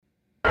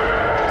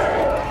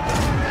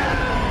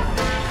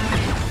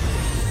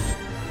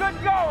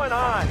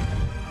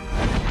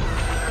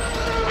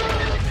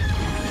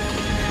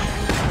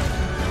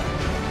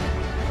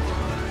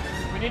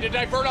need to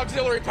divert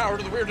auxiliary power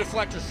to the rear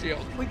deflector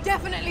shield. We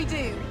definitely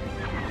do.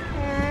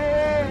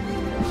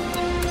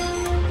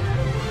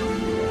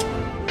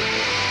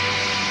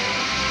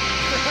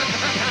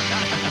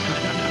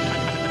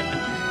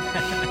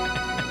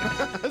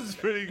 That's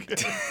pretty good.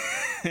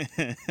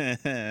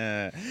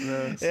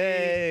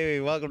 Hey,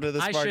 welcome to the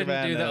I Spark of shouldn't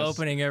Madness. do the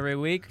opening every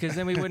week because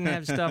then we wouldn't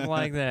have stuff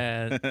like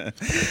that.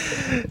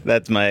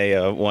 That's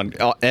my one.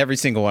 Every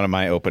single one of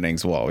my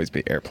openings will always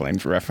be airplane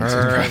references.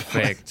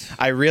 Perfect.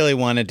 I really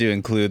wanted to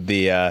include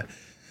the.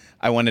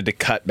 I wanted to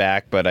cut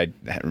back, but I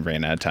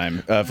ran out of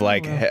time.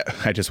 Hey,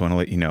 I just want to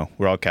let you know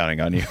we're all counting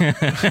on you.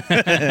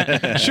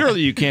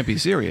 Surely you can't be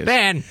serious.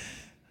 Ben,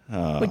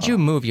 would you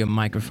move your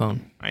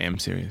microphone? I am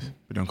serious,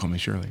 but don't call me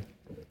Shirley.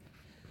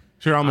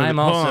 Sure, I'll move I'm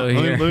it. Hold also on.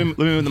 here. Let me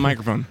move the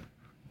microphone.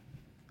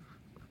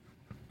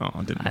 Oh,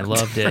 it didn't I work.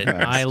 loved it.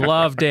 I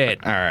loved it.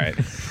 All right.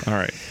 All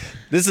right.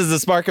 This is the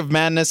Spark of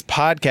Madness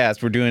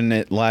podcast. We're doing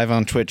it live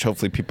on Twitch.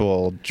 Hopefully people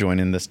will join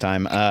in this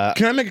time.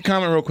 Can I make a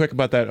comment real quick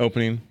about that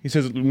opening? He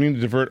says we need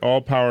to divert all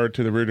power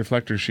to the rear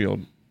deflector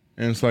shield.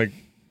 And it's like,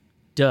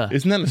 Duh.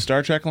 isn't that a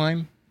Star Trek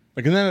line?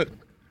 Like, isn't that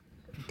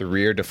The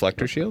rear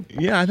deflector shield?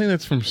 yeah, I think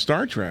that's from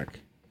Star Trek.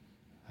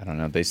 I don't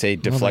know. They say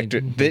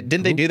deflector.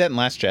 Didn't they do that in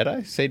Last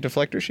Jedi? Say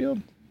deflector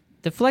shield?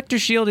 Deflector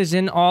shield is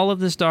in all of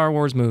the Star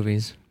Wars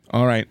movies.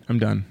 All right, I'm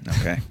done.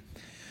 Okay.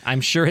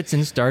 I'm sure it's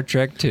in Star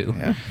Trek too.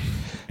 Yeah.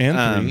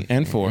 And 3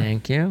 and 4.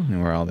 Thank you.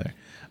 And we're all there.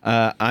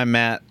 I'm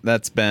Matt.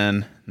 That's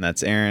Ben. And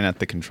that's Aaron at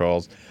the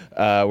controls.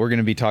 We're going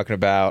to be talking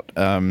about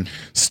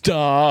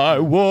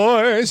Star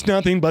Wars,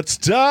 nothing but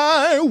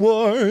Star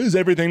Wars.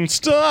 Everything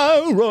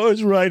Star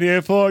Wars right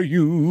here for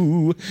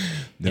you.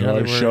 There In other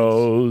are words-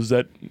 shows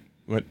that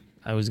what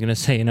I was gonna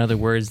say, in other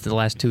words, the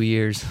last 2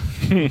 years.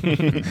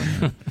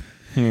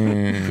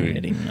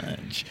 pretty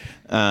much.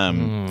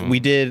 We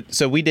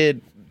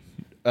did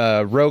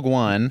Rogue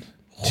One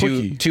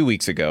Hooky. 2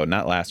 weeks ago.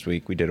 Not last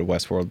week. We did a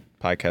Westworld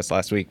podcast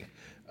last week.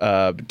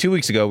 2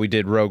 weeks ago, we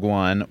did Rogue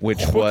One,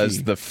 which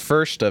was the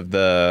first of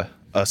the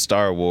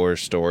Star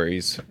Wars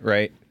stories,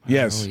 right?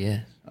 yes. Oh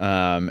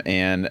yeah.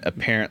 And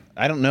apparently,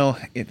 I don't know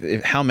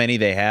how many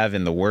they have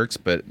in the works,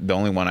 but the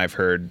only one I've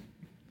heard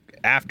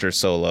after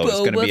Solo is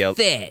going to be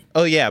Fett.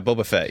 Oh yeah,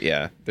 Boba Fett.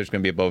 Yeah, there's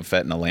going to be a Boba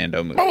Fett and a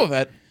Lando movie. All of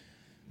that.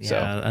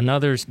 Yeah,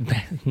 another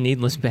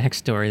needless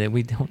backstory that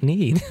we don't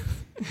need.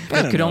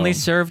 It could only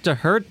serve to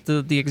hurt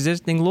the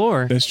existing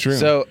lore. That's true.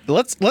 So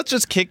let's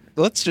just kick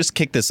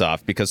this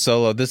off because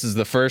Solo. This is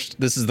the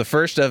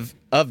first of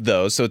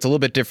those. So it's a little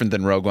bit different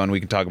than Rogue One. We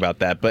can talk about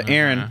that. But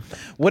Aaron,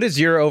 what is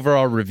your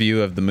overall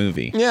review of the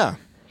movie? yeah,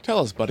 tell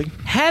us, buddy.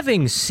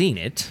 Having seen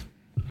it,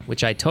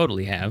 which I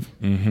totally have,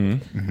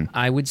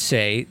 I would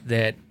say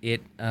that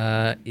it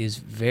is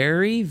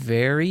very,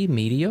 very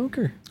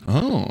mediocre.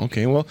 Oh,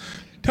 okay. Well,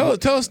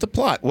 tell us the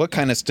plot. What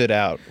kind of stood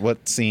out?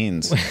 What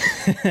scenes?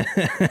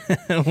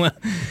 Well,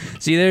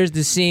 see, there's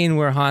the scene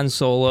where Han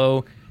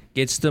Solo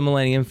gets the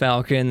Millennium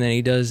Falcon, then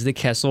he does the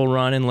Kessel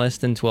Run in less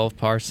than 12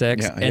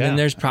 parsecs, Yeah, and then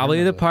there's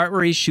probably the part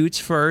where he shoots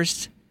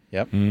first.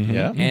 Yep.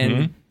 Yeah.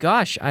 And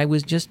gosh, I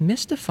was just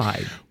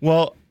mystified.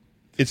 Well,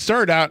 it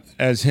started out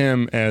as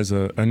him as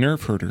a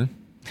nerf herder.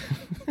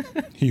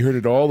 He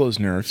herded all those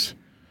nerfs,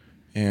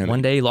 and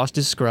One day he lost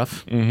his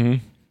scruff.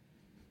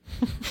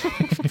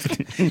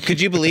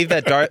 Could you believe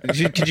that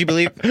Could you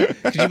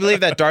believe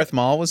that Darth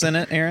Maul was in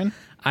it, Aaron?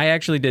 I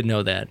actually did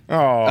know that.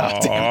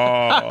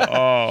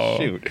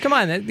 Shoot. Come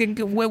on,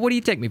 what do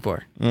you take me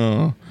for?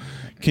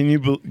 can you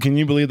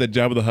believe that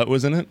Jabba the Hutt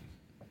was in it?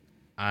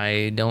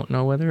 I don't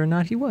know whether or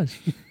not he was,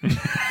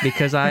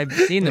 because I've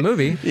seen the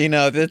movie. You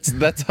know,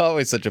 that's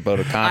always such a vote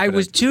of confidence. I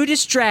was too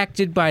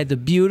distracted by the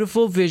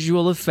beautiful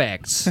visual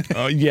effects.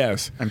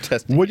 Yes. I'm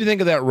testing. What do you think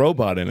of that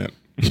robot in it?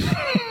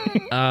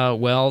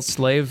 Well,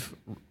 slave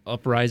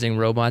uprising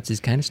robots is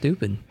kind of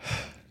stupid.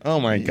 Oh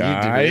my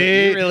God!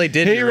 you really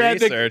did your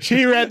research.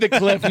 He read the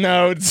cliff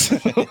notes.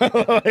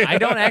 I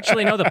don't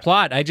actually know the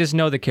plot. I just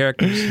know the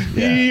characters.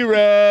 He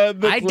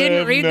read the I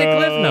didn't read the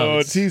cliff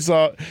notes.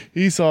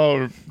 He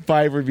saw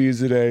 5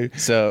 reviews a day.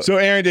 So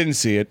Aaron didn't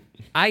see it.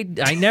 I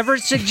never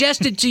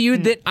suggested to you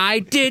that I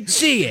did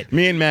see it.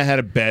 Me and Matt had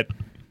a bet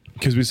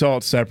because we saw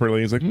it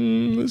separately. He's like,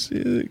 let's see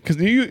it. Because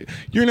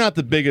you're not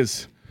the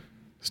biggest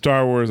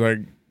Star Wars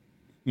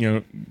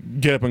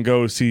get up and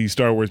go see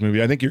Star Wars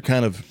movie. I think you're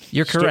kind of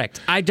You're correct.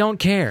 I don't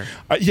care.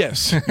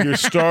 Yes, you're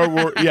Star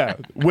Wars. Yeah,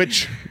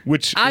 which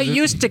I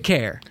used to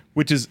care.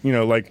 which is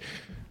like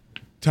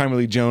Tommy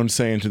Lee Jones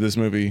saying to this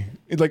movie,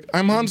 it's like,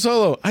 I'm Han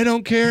Solo. I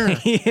don't care.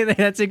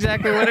 That's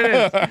exactly what it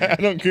is. I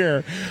don't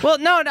care. Well,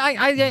 no,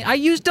 I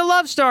used to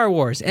love Star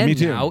Wars, and Me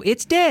too. now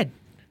it's dead.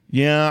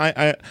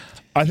 Yeah,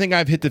 I think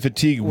I've hit the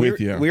fatigue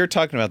with you. We were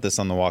talking about this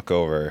on the walk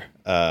over.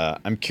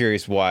 I'm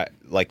curious why,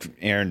 like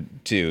Aaron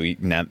too.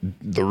 Now,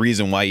 the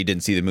reason why you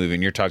didn't see the movie,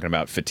 and you're talking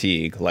about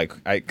fatigue,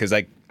 because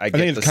I get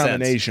think it's the a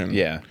combination. sense.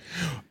 Yeah.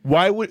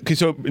 Why would?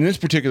 So in this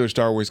particular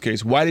Star Wars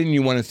case, why didn't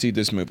you want to see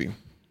this movie?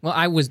 Well,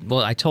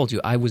 I told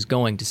you I was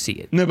going to see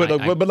it. No, but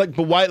I- but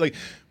why? Like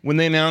when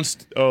they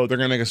announced, they're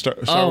gonna make a Star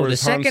Wars. the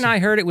second I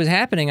heard it was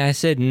happening, I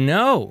said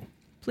no.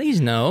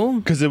 Please no.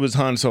 Because it was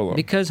Han Solo.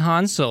 Because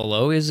Han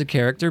Solo is a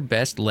character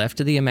best left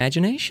to the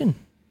imagination.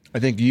 I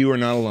think you are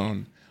not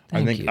alone. I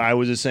Thank think you. I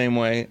was the same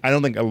way. I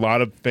don't think a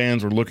lot of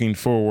fans were looking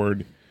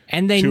forward.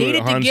 And they To a needed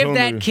to Han give Solo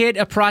that movie. kid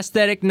a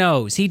prosthetic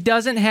nose. He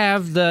doesn't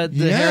have the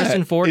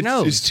Harrison Ford it's,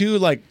 nose. It's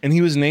too and he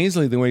was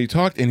nasally the way he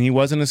talked, and he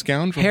wasn't a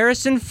scoundrel.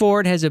 Harrison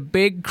Ford has a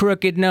big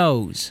crooked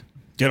nose.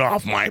 Get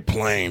off my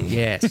plane.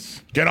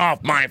 Yes. Get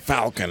off my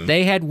Falcon.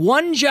 They had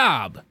one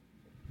job.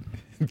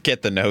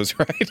 Get the nose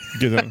right.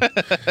 Get them.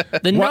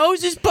 The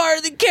nose is part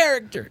of the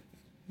character.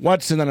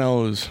 What's in the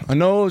nose? A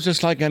nose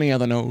just like any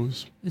other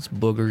nose. It's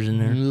boogers in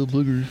there. Little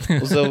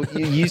boogers. So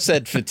you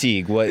said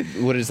fatigue. What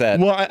is that?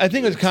 Well, I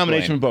think it's a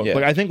combination of both. Yeah.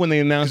 Like I think when they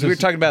announced We were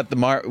this, talking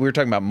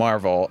about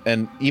Marvel,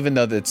 and even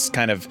though it's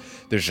kind of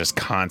there's just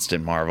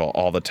constant Marvel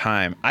all the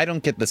time, I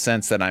don't get the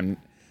sense that I'm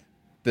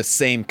the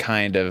same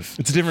kind of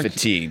it's a different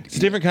fatigue. It's a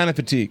different kind of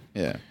fatigue.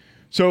 Yeah.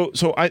 So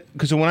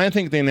when I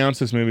think they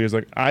announced this movie, it's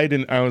like I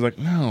was like,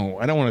 no,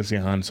 I don't want to see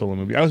a Han Solo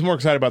movie. I was more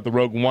excited about the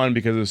Rogue One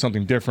because it was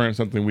something different,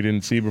 something we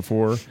didn't see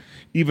before,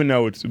 even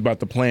though it's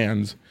about the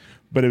plans,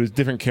 but it was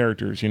different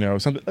characters,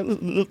 something,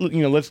 and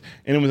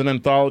it was an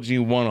anthology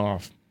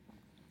one-off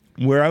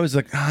where I was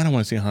like, I don't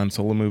want to see a Han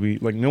Solo movie.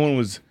 Like no one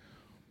was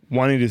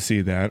wanting to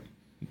see that,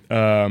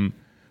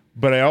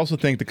 but I also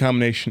think the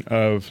combination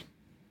of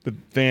the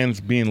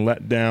fans being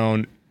let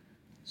down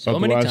So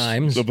many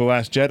times. of The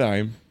Last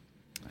Jedi.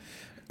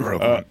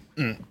 No,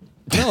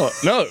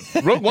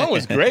 Rogue One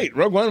was great.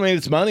 Rogue One made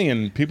its money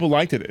and people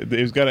liked it.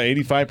 It's got an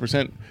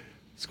 85%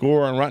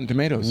 score on Rotten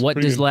Tomatoes. What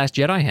Pretty does good. Last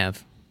Jedi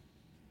have?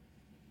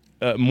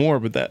 More,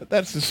 but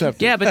that's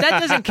deceptive. Yeah, but that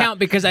doesn't count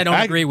because I don't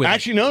agree with it.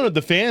 Actually, no,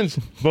 the fans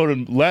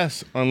voted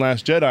less on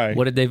Last Jedi.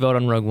 What did they vote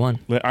on Rogue One?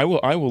 I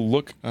will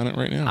look on it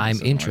right now.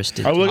 I'm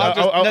interested. I'll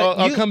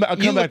You- come back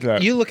you to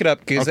that. You look it up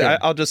because Okay.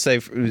 I'll just say,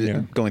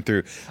 going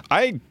through,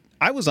 I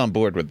was on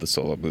board with the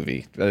Solo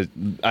movie.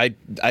 I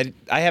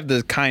have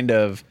the kind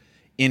of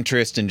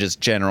interest in just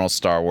general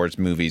Star Wars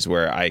movies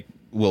where I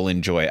will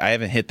enjoy. I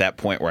haven't hit that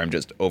point where I'm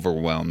just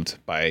overwhelmed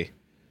by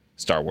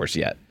Star Wars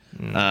yet.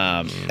 And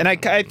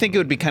I think it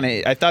would be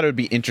I thought it would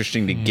be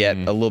interesting to get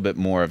a little bit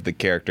more of the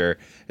character.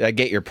 I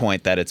get your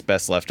point that it's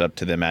best left up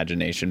to the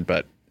imagination,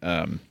 but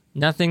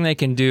Nothing they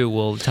can do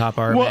will top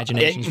our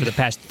imaginations for the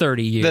past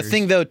 30 years. the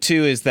thing though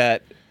too is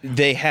that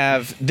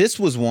this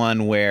was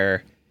one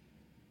where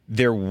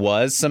there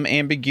was some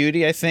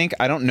ambiguity, I think.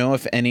 I don't know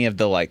if any of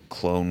the like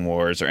Clone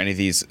Wars or any of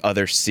these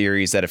other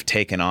series that have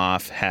taken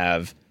off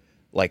have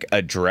like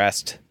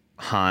addressed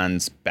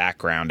Han's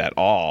background at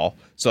all.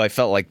 So I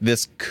felt like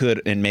this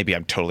could, and maybe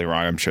I'm totally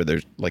wrong. I'm sure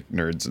there's like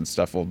nerds and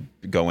stuff will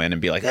go in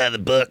and be like, the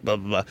book, blah,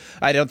 blah, blah.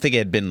 I don't think it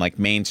had been like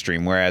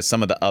mainstream, whereas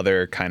some of the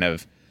other kind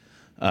of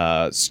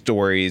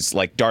stories,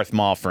 like Darth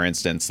Maul, for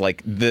instance,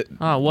 like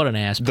what an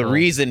ass. the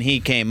reason he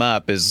came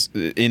up is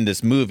in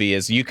this movie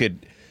is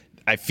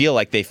I feel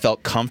like they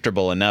felt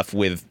comfortable enough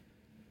with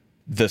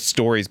the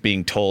stories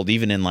being told,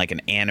 even in like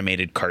an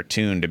animated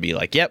cartoon, to be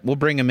like, yep, we'll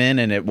bring him in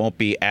and it won't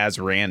be as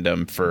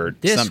random for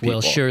This some people.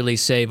 will surely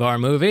save our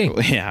movie.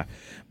 Yeah.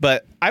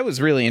 But I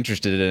was really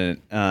interested in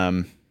it.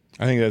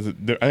 I think that's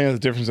the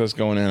difference that's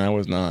going in. I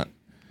was not.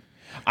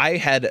 I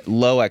had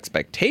low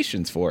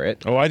expectations for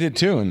it. Oh, I did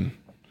too, and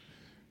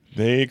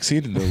they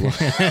exceeded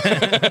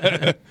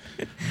the.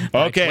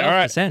 Okay, all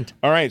right, 12%.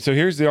 all right. So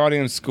here's the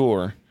audience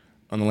score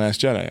on The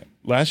Last Jedi.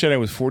 Last Jedi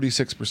was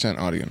 46%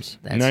 audience,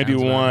 That sounds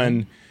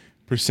about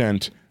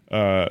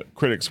 91%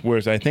 critics.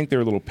 Whereas I think they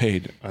were a little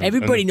paid.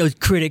 Everybody knows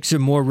critics are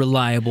more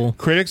reliable.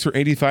 Critics were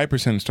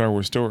 85% Star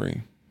Wars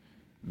Story.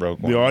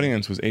 Rogue One. The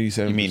audience was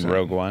 87%. You mean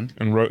Rogue One?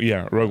 And Rogue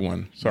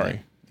One.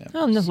 Sorry.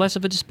 Oh, no, less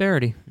of a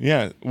disparity.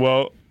 Yeah.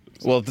 Well,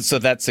 Well, so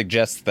that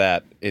suggests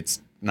that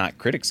it's not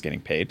critics getting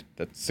paid.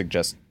 That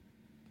suggests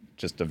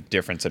just a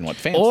difference in what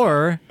fans.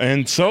 Or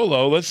and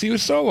Solo. Let's see what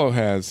Solo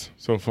has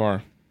so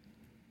far.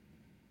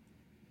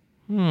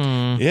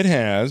 It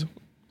has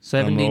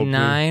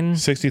 79.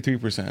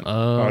 63%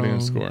 Oh.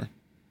 audience score,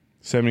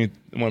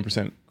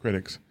 71%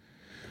 critics.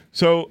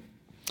 So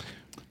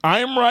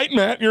I'm right,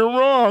 Matt. You're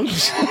wrong.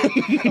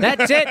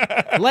 That's it.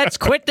 Let's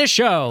quit the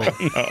show.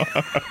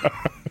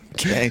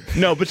 Okay.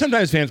 No, but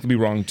sometimes fans can be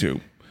wrong too.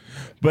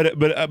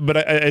 But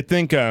I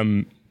think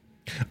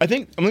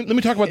let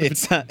me talk about the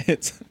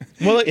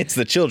It's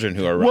the children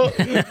who are wrong.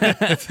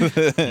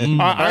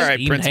 well, All right,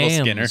 Steamed Principal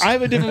hams. Skinner. I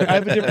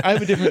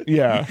have a different.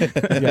 Yeah.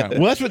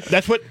 Well,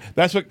 that's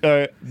what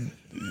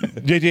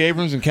J.J.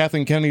 Abrams and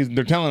Kathleen Kennedy,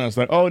 they're telling us,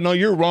 like, oh no,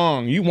 you're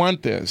wrong. You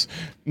want this.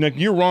 Like,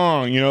 you're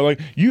wrong. Like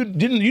you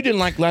didn't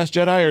like Last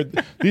Jedi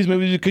or these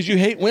movies because you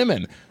hate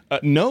women.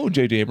 No,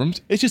 J.J.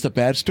 Abrams, it's just a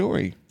bad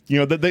story. We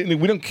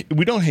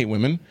don't hate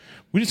women.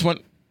 We just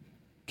want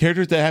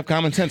characters that have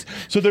common sense.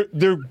 So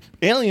they're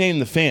alienating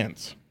the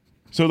fans.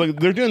 So like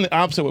they're doing the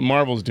opposite of what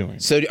Marvel's doing.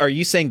 So are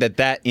you saying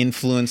that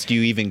influenced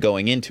you even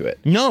going into it?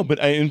 No,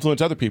 but I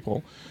influence other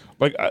people.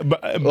 Like,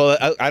 Well,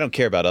 I don't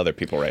care about other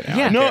people right now.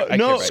 Yeah. I care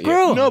about you.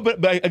 screw 'em. No,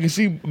 but I can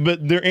see,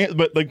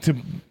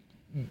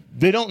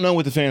 they don't know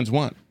what the fans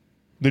want.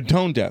 They're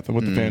tone deaf of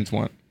what the fans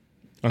want.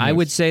 I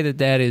would say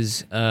that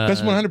is.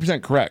 That's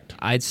 100% correct.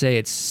 I'd say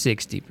it's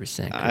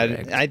 60%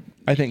 correct.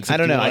 I think I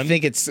don't know. I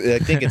 61.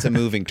 think it's a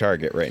moving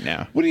target right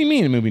now. What do you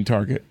mean a moving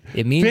target?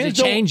 It means it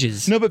don't-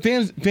 changes. No, but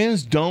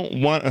fans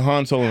don't want a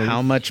Han Solo movie.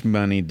 How much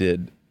money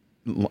did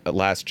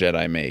Last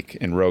Jedi make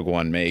and Rogue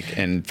One make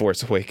and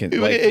Force Awakens?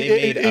 Like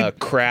they made a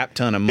crap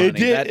ton of money.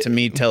 did. That to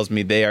me tells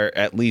me they are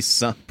at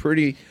least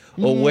pretty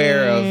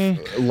aware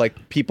of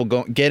like people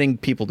getting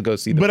people to go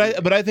see the movie.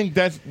 But I think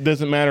that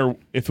doesn't matter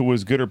if it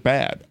was good or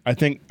bad. I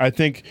think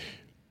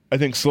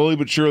slowly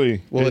but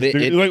surely. Well,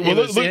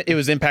 it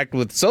was impacted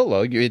with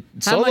Solo. How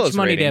Solo's much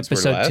money did ratings were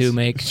Episode less. 2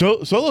 make?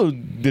 Solo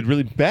did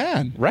really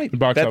bad. Right. in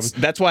box office.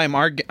 That's why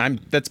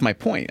that's my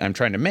point I'm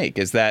trying to make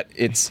is that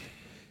it's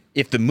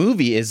if the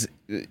movie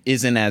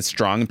isn't as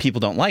strong and people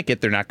don't like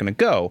it, they're not going to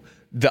go.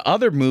 The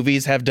other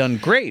movies have done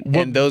great,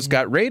 and those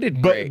got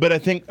rated great. But I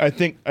think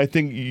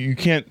you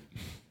can't.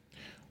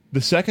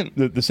 The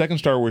second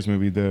Star Wars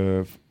movie,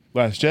 the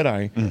Last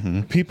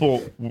Jedi,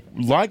 people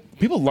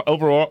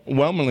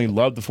overwhelmingly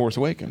loved The Force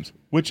Awakens,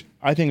 which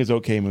I think is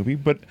okay movie,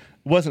 but it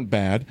wasn't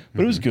bad,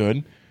 but it was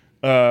good.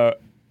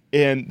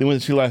 And then when they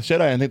see Last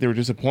Jedi, I think they were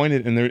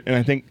disappointed, and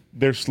I think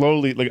they're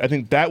slowly I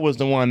think that was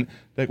the one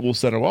that will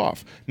set it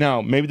off.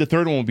 Now maybe the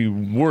third one will be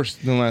worse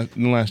than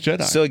Last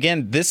Jedi. So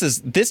again, this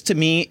to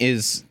me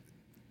is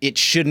it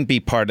shouldn't be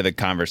part of the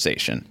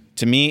conversation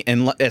to me,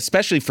 and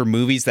especially for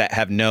movies that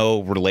have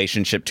no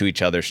relationship to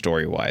each other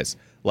story wise.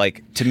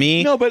 Like to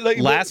me, no, but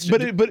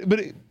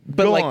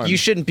go on. You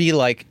shouldn't be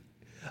like,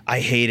 I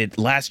hated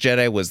Last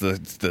Jedi was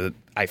the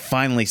I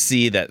finally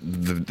see that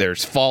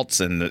there's faults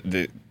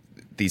and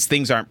these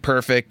things aren't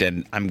perfect,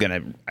 and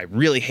I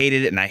really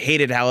hated it, and I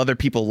hated how other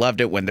people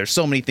loved it when there's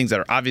so many things that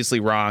are obviously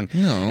wrong,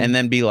 and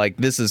then be like,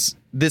 this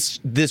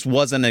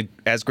wasn't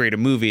as great a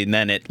movie, and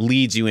then it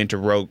leads you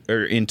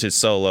into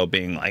Solo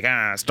being like,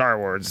 Star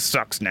Wars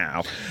sucks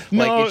now.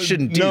 It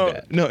shouldn't do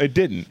that. No, it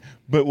didn't.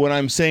 But what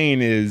I'm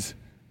saying is,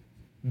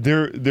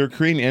 they're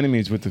creating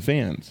enemies with the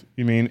fans.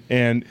 You mean,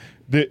 and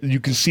you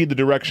can see the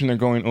direction they're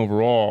going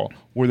overall,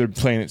 where they're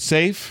playing it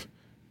safe.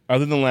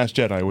 Other than Last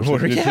Jedi, which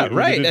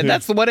and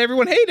that's what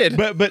everyone hated.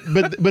 But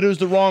it was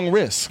the wrong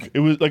risk.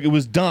 It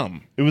was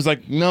dumb. It was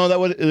like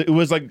it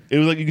was like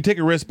you could take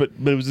a risk, but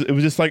it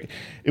was just like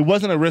it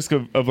wasn't a risk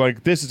of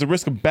like this. It's a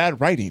risk of bad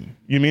writing.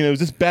 You mean it was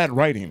just bad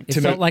writing? It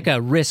felt like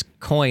a risk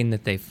coin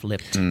that they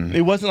flipped.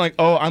 It wasn't like,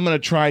 oh, I'm going to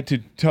try to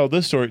tell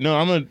this story. No,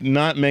 I'm going to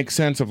not make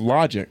sense of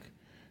logic,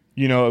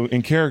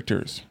 in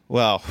characters.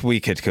 Well, we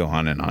could go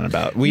on and on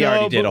about. We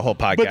already did a whole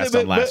podcast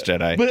on Last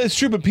Jedi. But it's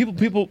true. But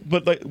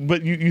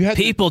you have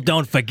people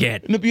don't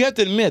forget. No, but you have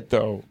to admit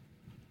though,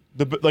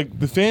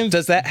 the fans.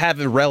 Does that have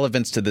a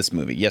relevance to this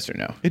movie? Yes or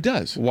no? It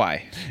does.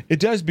 Why? It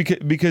does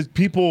because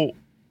people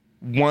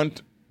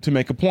want to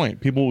make a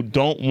point. People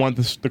don't want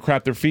the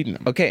crap they're feeding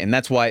them. Okay, and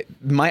that's why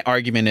my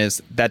argument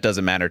is that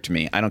doesn't matter to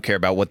me. I don't care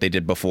about what they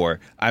did before.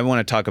 I want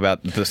to talk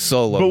about the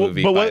Solo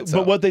movie. But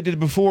what they did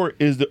before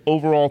is the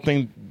overall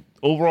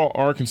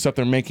arc and stuff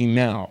they're making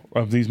now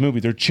of these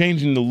movies. They're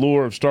changing the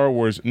lore of Star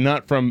Wars,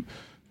 not from.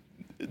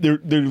 They're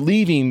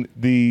leaving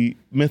the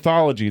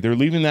mythology. They're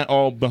leaving that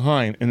all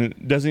behind, and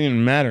it doesn't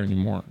even matter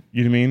anymore.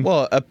 You know what I mean?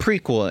 Well, a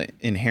prequel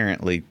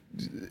inherently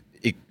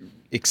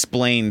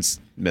explains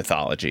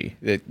mythology.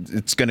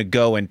 It's going to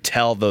go and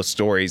tell those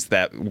stories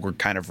that were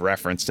kind of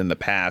referenced in the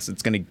past.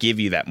 It's going to give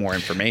you that more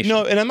information.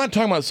 No, and I'm not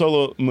talking about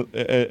Solo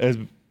as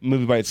a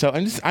movie by itself.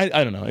 I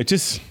don't know. It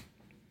just.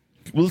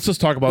 Well, let's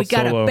just talk about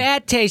Solo. We got a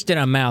bad taste in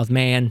our mouth,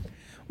 man.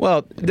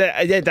 Well,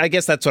 I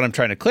guess that's what I'm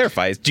trying to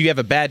clarify. Is do you have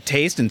a bad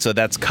taste, and so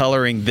that's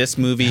coloring this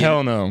movie?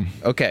 Hell no.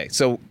 Okay,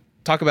 so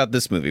talk about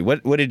this movie.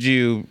 What is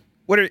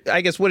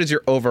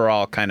your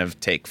overall kind of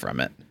take from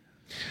it?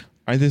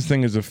 I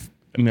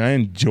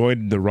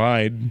enjoyed the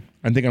ride.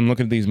 I think I'm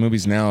looking at these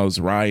movies now as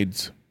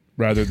rides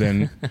rather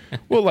than,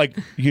 well, like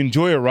you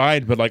enjoy a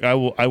ride, but like I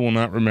will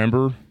not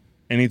remember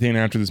anything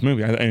after this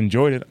movie. I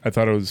enjoyed it. I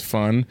thought it was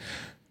fun.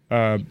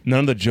 None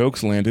of the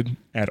jokes landed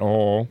at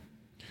all.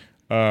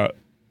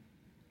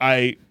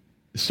 I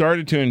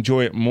started to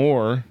enjoy it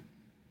more.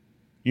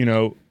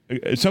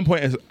 At some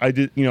point, I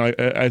did.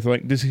 I was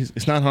like,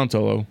 it's not Han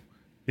Solo.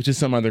 It's just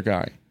some other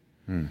guy.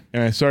 And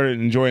I started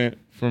enjoying it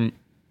from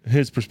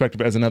his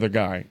perspective as another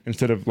guy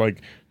instead of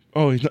like,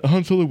 oh,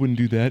 Han Solo wouldn't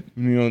do that.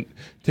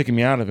 Taking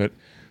me out of it.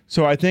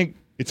 So I think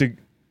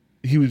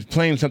he was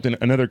playing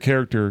another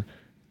character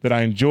that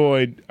I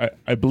enjoyed.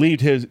 I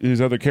believed his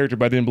other character,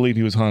 but I didn't believe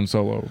he was Han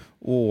Solo.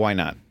 Well, why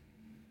not?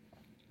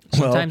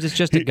 Sometimes it's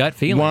just a gut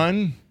feeling.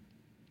 One,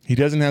 he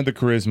doesn't have the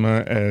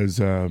charisma as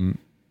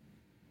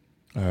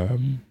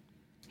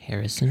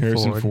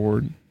Harrison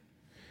Ford.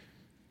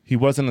 He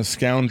wasn't a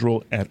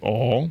scoundrel at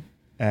all.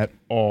 At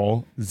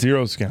all.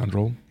 Zero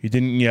scoundrel. He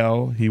didn't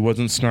yell. He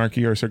wasn't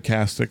snarky or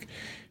sarcastic.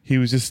 He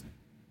was just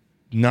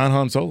not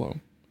Han Solo.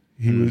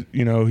 He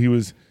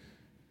was.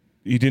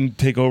 He didn't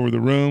take over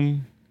the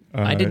room.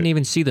 I didn't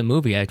even see the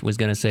movie. I was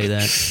going to say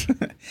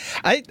that.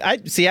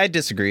 I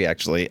disagree,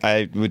 actually,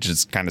 which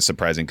is kind of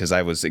surprising because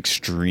I was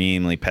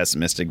extremely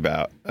pessimistic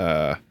about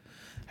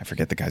I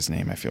forget the guy's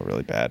name. I feel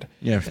really bad.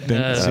 Yeah.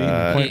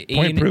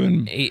 Point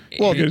proven.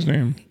 Well, His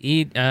name.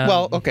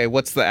 Well, okay.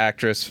 What's the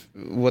actress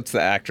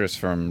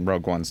from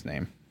Rogue One's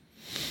name?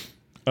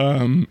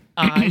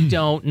 I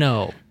don't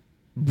know.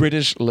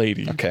 British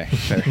lady. Okay.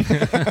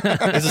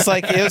 It's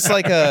like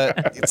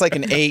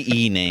an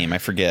AE name. I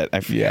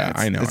forget. Yeah,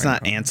 I know. It's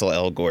not Ansel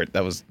Elgort.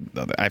 That was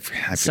I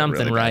feel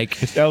Something really bad.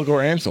 Reich. It's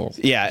Elgor Ansel.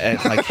 Yeah,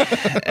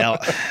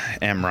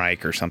 like M.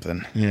 Reich or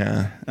something.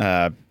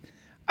 Yeah.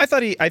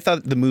 I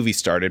thought the movie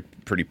started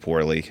pretty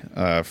poorly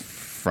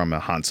from a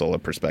Han Solo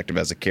perspective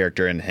as a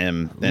character, and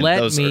him. And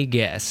Let me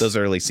guess. Those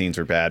early scenes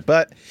were bad,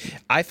 but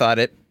I thought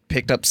it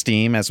picked up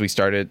steam as we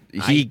started.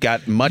 He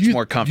got much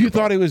more comfortable. You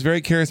thought he was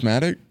very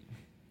charismatic?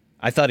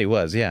 I thought he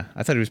was. Yeah,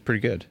 I thought he was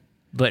pretty good.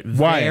 But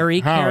Why?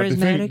 very How?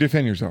 charismatic.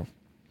 Defend yourself.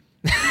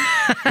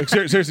 Like,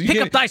 seriously, Pick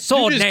up thy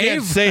sword, you just can't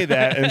knave. say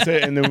that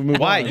and then move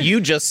Why? on.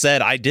 You just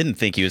said I didn't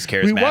think he was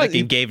charismatic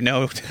and gave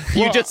no.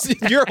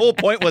 Your whole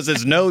point was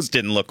his nose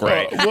didn't look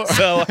right.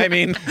 So I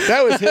mean,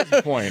 That was his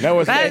point.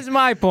 That is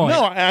my point.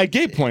 No, I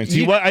gave points.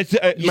 you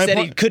said point,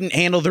 he couldn't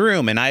handle the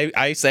room, and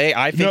I say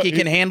I think he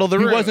can handle the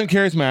room. He wasn't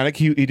charismatic.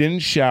 He didn't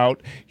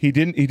shout.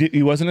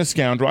 He wasn't a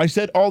scoundrel. I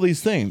said all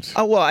these things.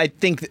 Oh well, I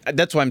think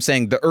that's why I'm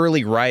saying the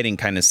early writing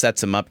kind of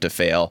sets him up to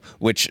fail,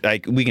 which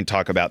we can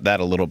talk about that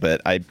a little bit.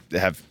 I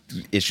have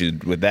issues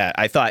with that.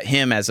 I thought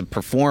him as a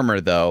performer,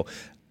 though.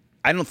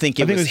 I don't think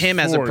it was him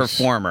as a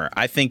performer.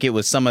 I think it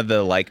was some of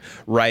the like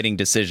writing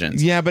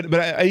decisions. Yeah, but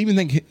I even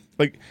think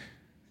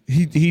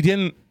he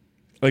didn't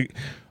like.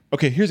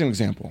 Okay, here's an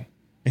example,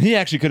 and he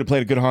actually could have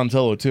played a good Han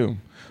Solo too.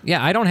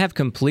 Yeah, I don't have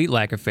complete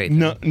lack of faith.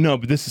 No,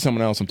 but this is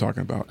someone else I'm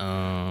talking about.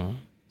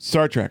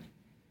 Star Trek.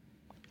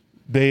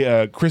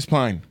 They Chris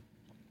Pine.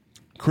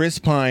 Chris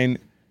Pine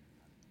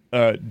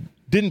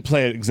didn't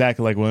play it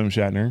exactly like William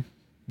Shatner,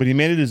 but he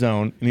made it his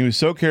own, and he was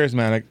so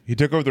charismatic. He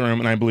took over the room,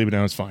 and I believe it, and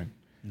it was fine.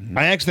 Mm-hmm.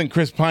 I actually think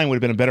Chris Pine would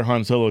have been a better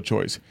Han Solo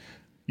choice.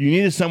 You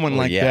needed someone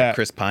like that.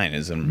 Chris Pine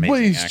is an amazing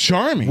Well, he's actor.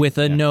 charming With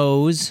a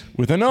nose.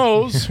 with a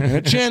nose and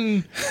a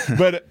chin,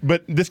 but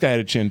this guy had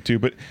a chin too.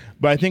 But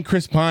I think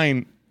Chris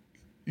Pine,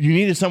 you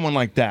needed someone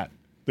like that,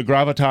 the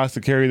gravitas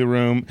to carry the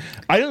room.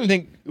 I don't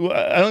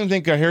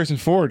think Harrison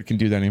Ford can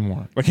do that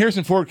anymore. Like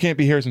Harrison Ford can't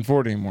be Harrison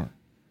Ford anymore.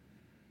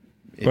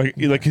 Like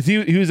because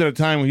he was at a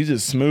time when he was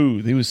just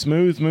smooth. He was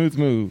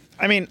smooth.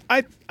 I mean,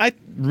 I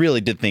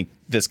really did think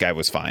this guy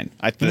was fine.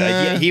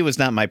 He was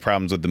not my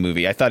problems with the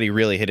movie. I thought he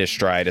really hit his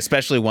stride,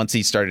 especially once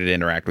he started to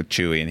interact with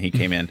Chewie and he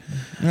came in.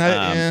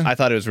 I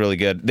thought it was really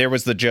good. There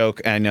was the joke.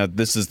 I know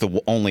this is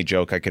the only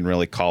joke I can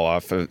really call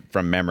off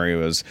from memory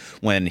was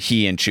when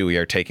he and Chewie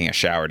are taking a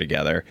shower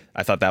together.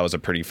 I thought that was a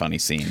pretty funny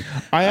scene.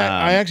 I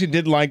actually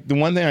did like the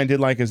one thing I did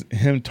like is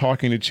him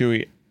talking to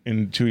Chewie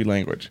in Chewie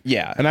language.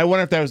 Yeah. And I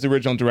wonder if that was the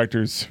original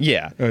director's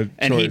and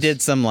he choice. did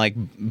some like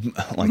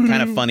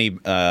kind of funny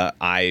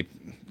eye,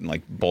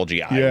 like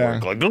bulgy eye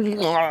work, like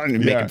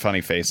making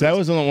funny faces. That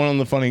was one of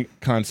the funny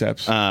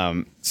concepts.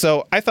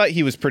 So I thought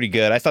he was pretty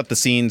good. I thought the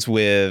scenes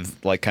with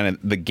like kind of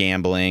the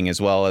gambling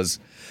as well as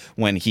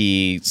when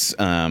he's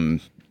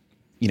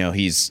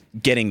he's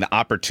getting the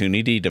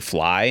opportunity to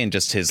fly and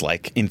just his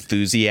like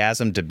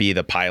enthusiasm to be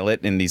the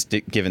pilot in these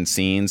given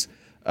scenes.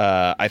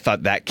 I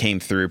thought that came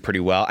through pretty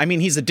well. I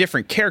mean, he's a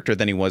different character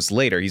than he was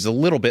later. He's a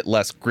little bit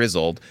less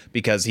grizzled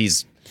because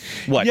he's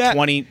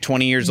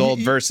 20 years old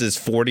versus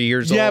 40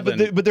 years old. Yeah,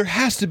 but there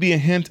has to be a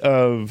hint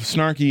of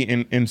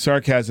snarky and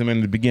sarcasm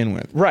in to begin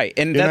with. Right,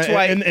 and that's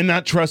why... And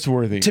not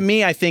trustworthy. To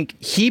me, I think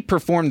he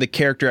performed the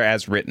character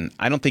as written.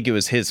 I don't think it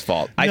was his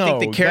fault. I think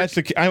the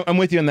character... I'm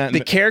with you on that. The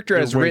character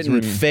as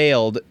written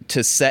failed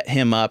to set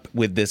him up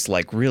with this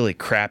like really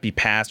crappy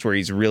past where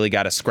he's really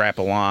got to scrap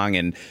along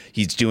and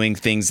he's doing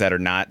things that are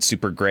not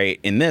super great.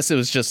 In this, it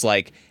was just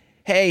like...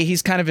 Hey,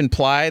 he's kind of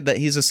implied that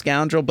he's a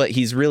scoundrel, but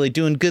he's really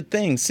doing good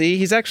things. See,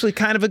 he's actually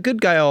kind of a good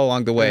guy all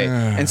along the way.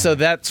 And so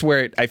that's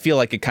where I feel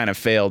like it kind of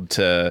failed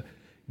to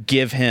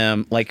give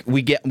him, like,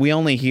 we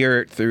only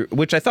hear it through,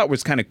 which I thought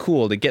was kind of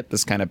cool to get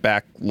this kind of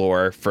back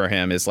lore for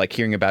him, is like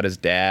hearing about his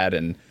dad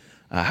and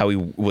how he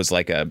was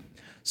like a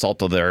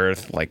salt of the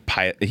earth, like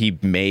he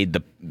made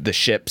the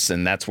ships,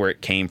 and that's where it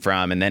came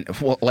from. And then,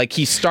 like,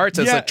 he starts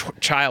as a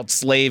child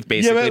slave,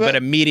 basically, but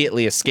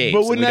immediately escapes.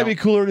 But wouldn't that be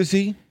cooler to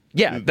see?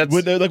 Yeah, that's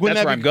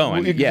where I'm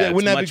going. Yeah,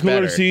 wouldn't that be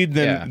cooler to see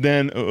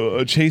than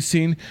a chase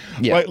scene?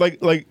 Yeah, like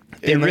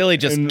they really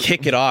just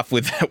kick it off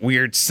with that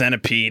weird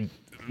centipede,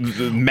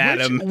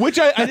 madam. Which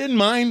I didn't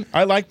mind.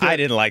 I liked that. I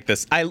didn't like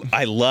this.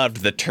 I loved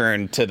the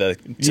turn to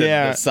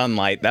the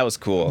sunlight. That was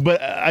cool.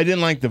 But I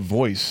didn't like the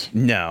voice.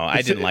 No,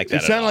 I didn't like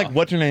that. It sounded like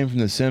what's her name from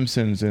The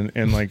Simpsons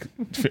and like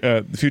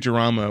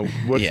Futurama.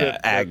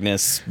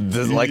 Agnes,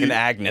 like an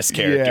Agnes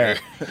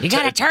character. Yeah. You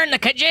gotta turn the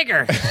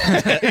kajigger.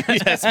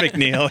 Yes,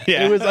 McNeil.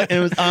 Yeah, it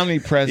was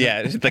omnipresent.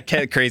 Yeah,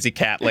 the crazy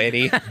cat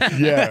lady.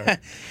 Yeah.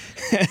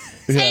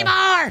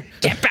 Seymour,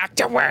 get back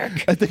to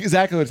work. I think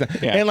exactly what it's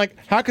saying. Yeah. And like,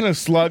 how can a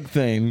slug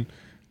thing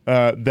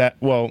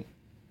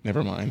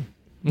never mind.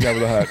 Yeah,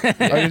 with a hut.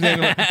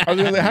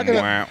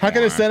 How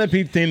can a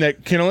centipede thing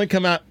that can only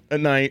come out at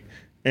night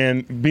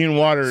and being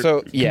water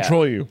So yeah,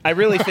 control you. I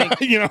really think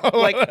You know,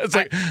 like, it's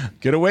like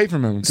get away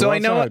from him. So Go I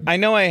know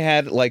outside. I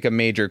had like a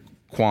major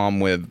qualm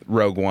with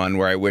Rogue One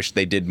where I wish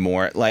they did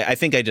more. Like I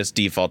think I just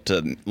default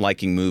to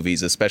liking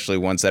movies, especially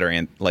ones that are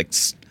in like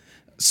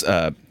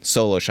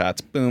solo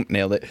shots. Boom,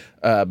 nailed it.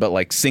 But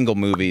like single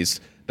movies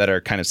that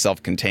are kind of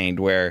self-contained,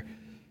 where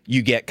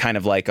you get kind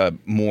of like a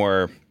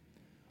more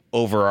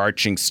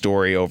overarching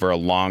story over a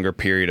longer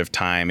period of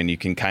time, and you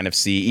can kind of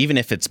see, even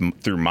if it's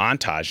through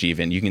montage,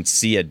 even you can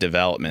see a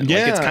development.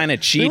 Like it's kind of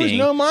cheating.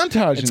 There was no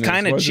montage. It's in this,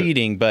 kind of was it?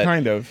 cheating, but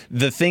kind of.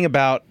 the thing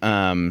about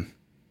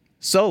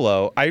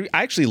Solo, I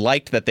actually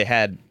liked that they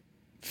had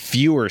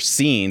fewer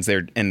scenes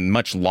there and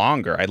much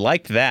longer. I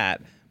liked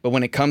that, but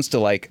when it comes to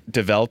like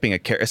developing a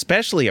character,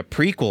 especially a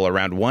prequel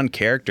around one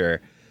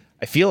character,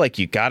 I feel like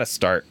you got to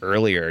start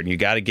earlier and you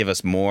got to give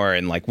us more.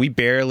 And like we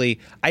barely,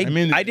 I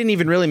didn't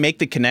even really make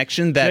the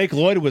connection that Jake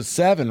Lloyd was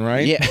 7,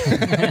 right? Yeah.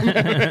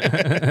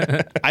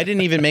 I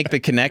didn't even make the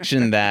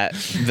connection that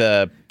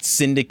the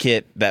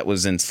syndicate that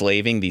was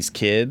enslaving these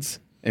kids.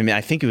 I mean,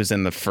 I think it was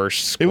in the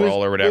first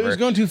scroll or whatever. It was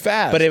going too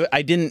fast. But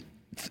I didn't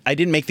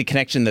make the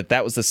connection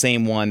that was the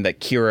same one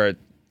that Kira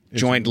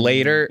joined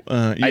later.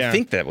 yeah. I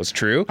think that was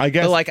true. I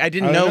guess- but like I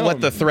didn't I don't know know.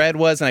 what the thread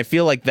was, and I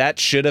feel like that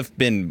should have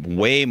been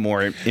way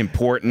more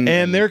important.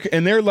 and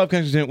their love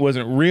connection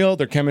wasn't real.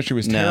 Their chemistry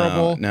was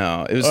terrible.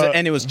 No, it was,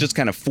 and it was just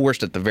kind of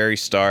forced at the very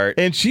start.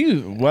 And she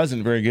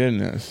wasn't very good in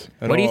this.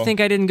 What do you think?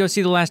 I didn't go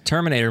see the last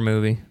Terminator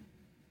movie.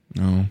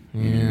 No.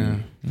 Yeah.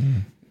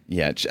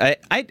 Yeah,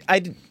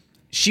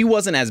 she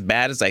wasn't as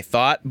bad as I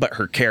thought, but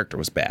her character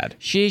was bad.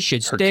 She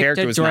should Her stick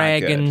character to was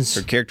dragons. not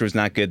good. Her character was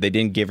not good. They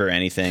didn't give her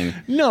anything.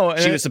 No,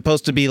 She was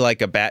supposed to be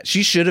like a bat.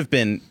 She should have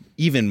been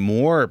even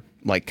more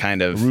like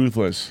kind of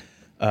ruthless.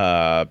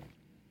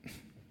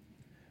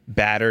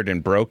 battered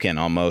and broken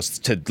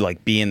almost to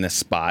like be in the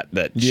spot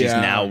that she's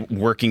Yeah. now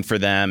working for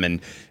them.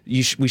 And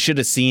we should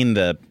have seen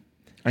the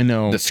I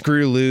know.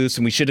 screw loose,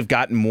 and we should have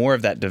gotten more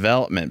of that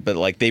development. But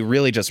like they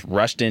really just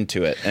rushed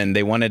into it, and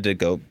they wanted to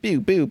go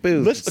boo boo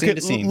boo scene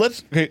to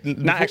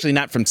scene.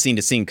 Not from scene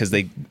to scene because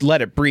they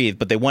let it breathe,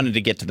 but they wanted to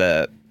get to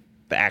the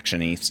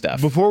action-y stuff.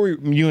 Before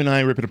you and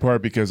I rip it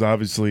apart, because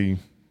obviously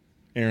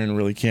Aaron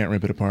really can't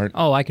rip it apart.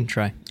 Oh, I can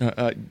try.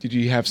 Did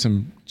you have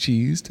some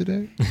cheese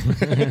today?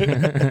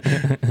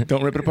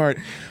 Don't rip it apart.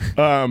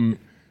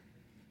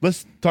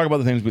 Let's talk about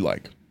the things we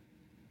like.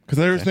 Because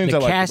there's things The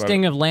I like.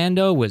 casting of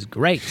Lando was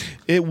great.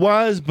 It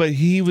was, but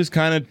he was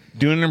kind of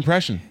doing an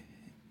impression.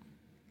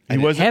 He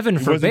wasn't. Heaven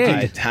he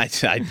wasn't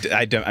forbid.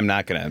 I don't, I'm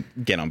not gonna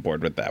get on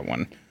board with that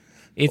one.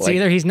 It's Like-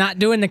 either he's not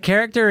doing the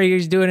character or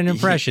he's doing an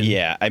impression.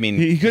 Yeah, I mean,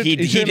 He he should've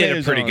made did a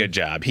his pretty own. good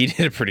job. He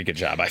did a pretty good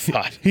job, I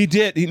thought. He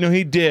did.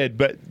 He did.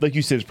 But like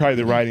you said, it's probably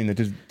the writing that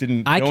just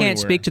didn't. I go can't anywhere.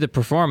 speak to the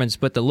performance,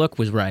 but the look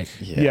was right.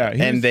 Yeah,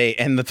 he was-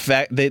 The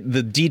fact the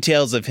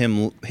details of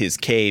him, his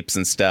capes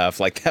and stuff,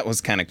 like that was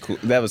kind of cool.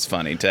 That was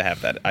funny to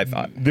have that, I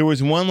thought. There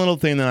was one little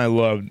thing that I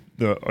loved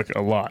like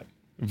a lot.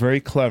 Very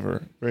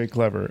clever,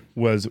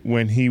 was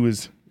when he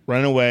was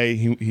running away.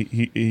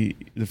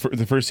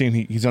 The first scene,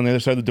 he's on the other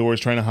side of the doors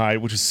trying to hide,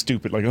 which is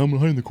stupid. Like, I'm gonna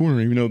hide in the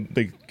corner, even though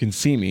they can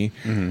see me.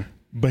 Mm-hmm.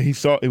 But he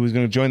thought he was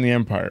going to join the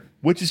Empire,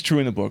 which is true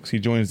in the books. He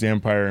joins the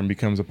Empire and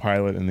becomes a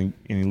pilot, and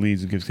he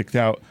leaves and gets kicked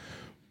out.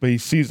 But he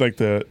sees like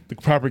the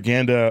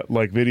propaganda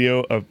like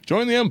video of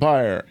join the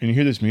Empire, and you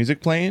hear this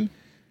music playing.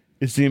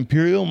 It's the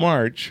Imperial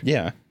March.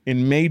 Yeah.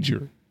 In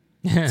major.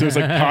 So it's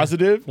like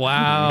positive.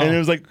 Wow. And it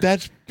was like,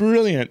 that's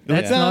brilliant.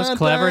 That's the most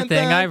clever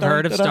thing I've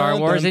heard of Star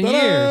Wars in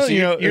years. You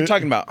know, You're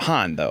talking about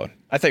Han, though.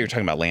 I thought you were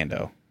talking about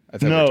Lando. I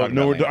thought we were No, talking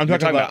no, about Lando. I'm You're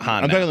talking about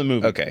Han. I'm now. talking about the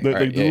movie. Okay, the, all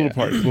right, the yeah,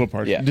 little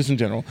parts, Yeah. just in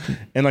general.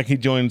 And like he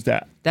joins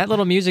that. That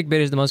little music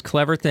bit is the most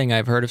clever thing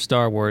I've heard of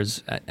Star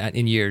Wars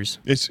in years.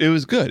 It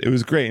was good. It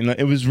was great, and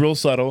it was real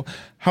subtle.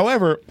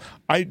 However,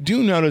 I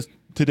do notice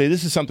today.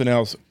 This is something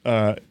else.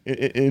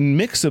 In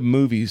mix of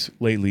movies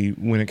lately,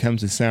 when it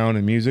comes to sound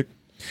and music,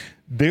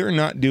 they're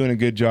not doing a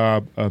good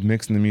job of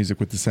mixing the music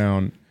with the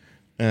sound.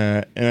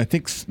 And I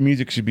think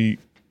music should be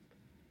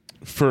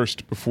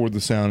first before the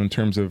sound in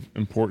terms of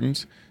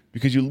importance,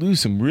 because you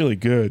lose some really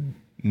good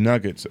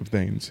nuggets of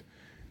things.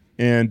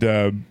 And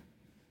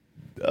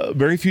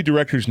very few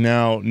directors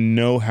now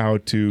know how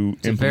to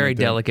It's a very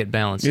delicate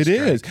balance. to It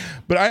is. strike.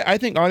 But I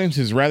think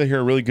audiences rather hear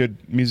a really good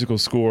musical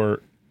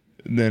score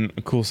than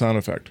a cool sound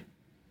effect.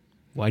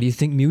 Why do you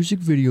think music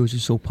videos are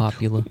so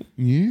popular?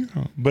 Yeah.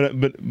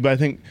 But I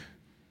think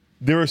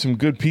there were some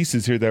good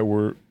pieces here that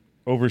were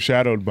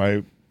overshadowed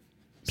by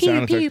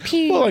sound effects.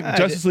 Well, like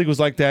Justice League was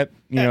like that,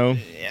 you know.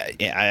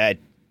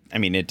 I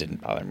mean, it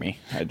didn't bother me.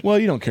 Well,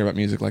 you don't care about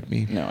music like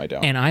me. No, I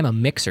don't. And I'm a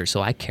mixer, so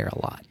I care a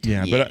lot.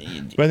 Yeah, but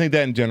I think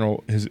that in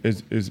general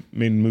is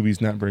made movies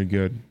not very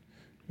good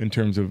in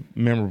terms of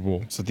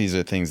memorable. So these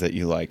are things that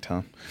you liked,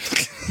 huh?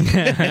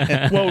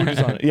 Well, we're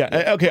just on it.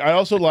 Yeah. Okay. I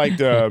also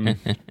liked.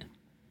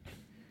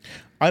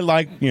 I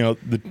like,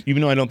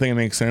 even though I don't think it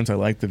makes sense, I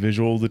like the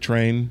visual of the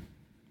train.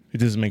 It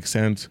doesn't make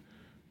sense,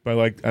 but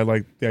I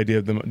like the idea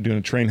of them doing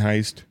a train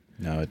heist.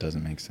 No, it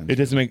doesn't make sense. It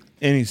doesn't make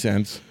any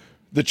sense.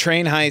 the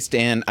train heist,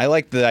 and I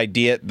like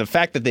the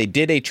fact that they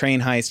did a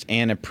train heist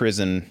and a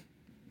prison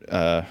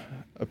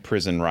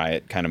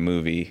riot kind of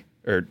movie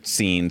or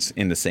scenes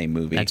in the same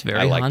movie. That's very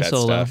I like Han that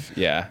Solo. stuff.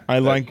 Yeah, I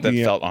like that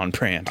the, felt on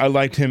brand. I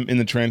liked him in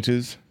the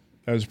trenches.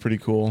 That was pretty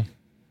cool.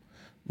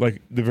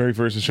 Like the very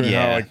first, showing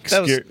how like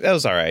that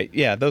was all right.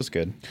 Yeah, that was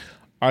good.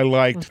 I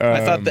liked.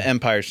 I thought the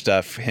Empire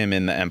stuff, him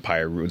in the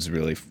Empire, was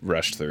really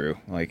rushed through.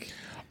 Like,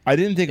 I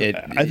didn't think.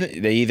 I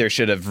think they either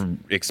should have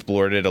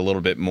explored it a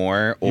little bit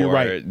more, You're or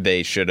right.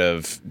 they should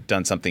have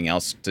done something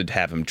else to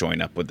have him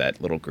join up with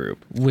that little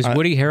group. Was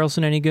Woody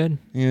Harrelson any good?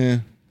 Yeah.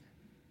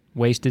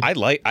 Wasted.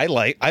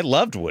 I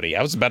loved Woody.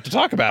 I was about to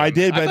talk about him. I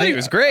did, but I thought he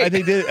was great.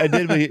 I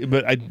did,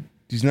 but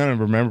he's not a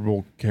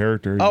memorable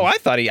character. Oh, I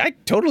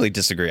totally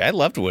disagree. I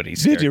loved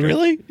Woody's Did you character.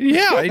 really?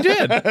 Yeah, I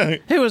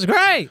did. It was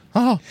great.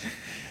 Oh,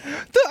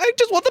 I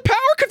just want the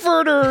power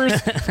converters.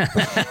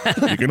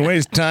 you can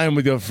waste time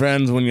with your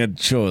friends when your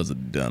chores are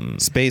done.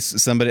 Space.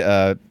 Somebody.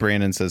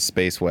 Brandon says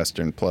space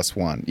western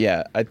 +1.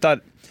 Yeah, I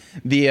thought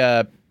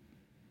the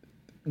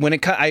when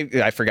it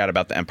I forgot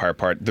about the Empire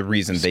part. The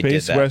reason they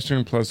did Space that.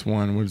 Western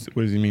 +1.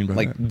 What does he mean by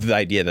Like that? the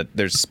idea that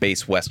there's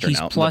space western He's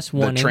out. plus the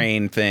one in-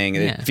 train thing.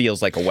 Yeah. It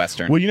feels like a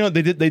western. Well, you know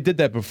they did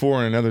that before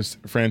in another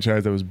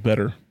franchise that was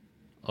better.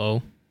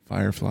 Oh,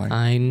 Firefly.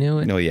 I knew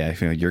it. No, yeah, I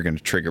feel you're going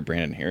to trigger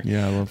Brandon here.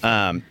 Yeah, I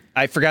love.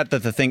 I forgot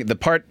that the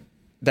part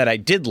that I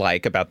did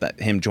like about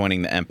him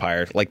joining the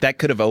Empire, like that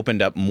could have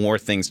opened up more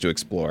things to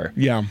explore.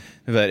 Yeah.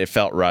 But it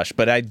felt rushed.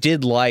 But I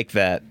did like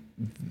that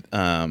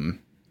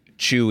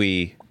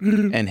Chewie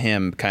and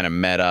him kind of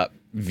met up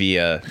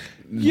via.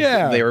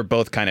 Yeah. They were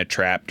both kind of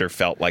trapped or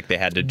felt like they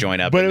had to join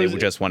up, But and it they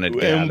was- just wanted to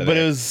get out of But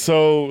there. it was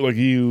so like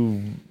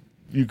you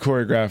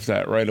choreographed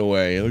that right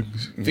away. Like,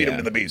 feed him Yeah.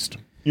 to the beast.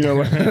 You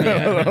know.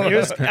 It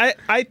was,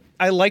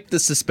 I liked the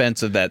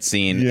suspense of that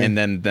scene, Yeah. and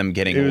then them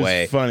getting It was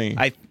away. funny.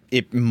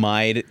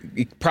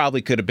 It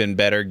probably could have been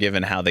better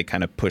given how they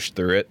kind of pushed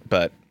through it,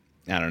 but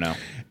I don't know.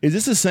 Is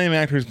this the same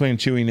actor who's playing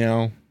Chewie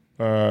now?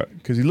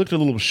 Because he looked a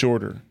little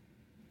shorter.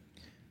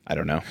 I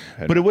don't know.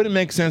 But it wouldn't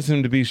make sense for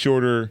him to be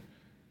shorter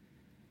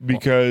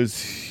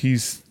because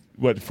he's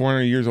what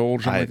 400 years old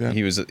or something like that.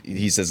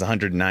 He says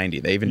 190.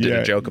 They even did Yeah,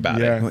 a joke about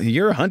yeah. it.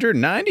 You're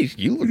 190.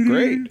 You look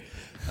great.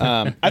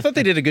 I thought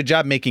they did a good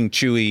job making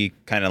Chewie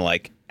kind of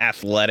like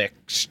athletic,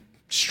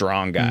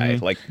 strong guy.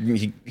 Like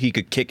he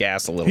could kick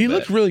ass a little He bit.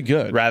 looked really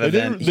good. Rather They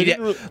than did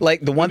re-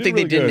 like the one they thing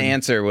did they really didn't good.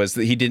 answer was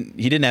that he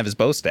didn't have his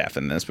bow staff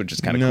in this, which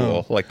is kind of No.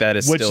 cool. Like that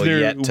is which still they're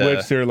yet to.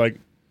 which they're like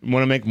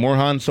want to make more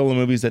Han Solo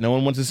movies that no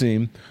one wants to see.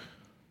 You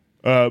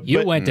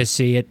But- went to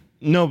see it,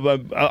 No,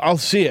 but I'll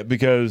see it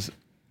because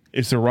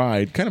it's a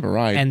ride, kind of a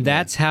ride. and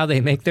that's how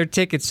they make their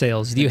ticket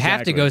sales. You have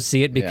to Exactly. go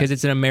see it because Yeah.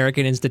 it's an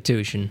American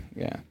institution.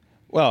 Yeah.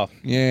 Well,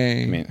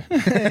 Yay. I mean,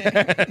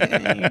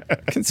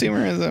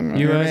 consumerism.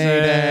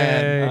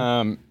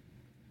 USA.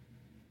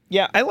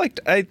 Yeah,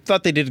 I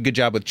thought they did a good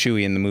job with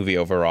Chewie in the movie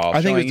overall.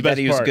 I think showing it's the that best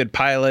he was part. a good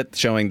pilot,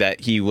 showing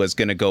that he was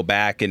going to go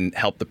back and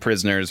help the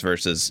prisoners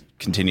versus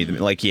continue them.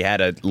 Like he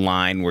had a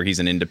line where he's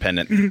an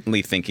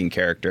independently thinking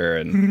character,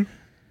 and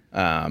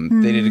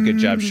they did a good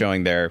job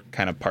showing their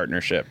kind of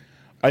partnership.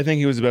 I think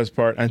he was the best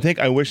part. I think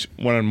I wish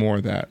wanted more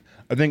of that.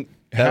 I think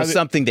That was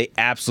something they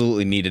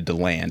absolutely needed to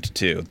land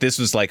too. This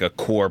was like a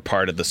core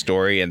part of the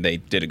story, and they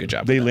did a good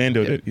job. they with that.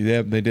 landed it.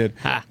 Yeah, they did.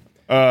 Ha.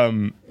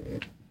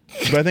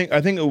 But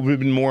I think it would have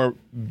been more.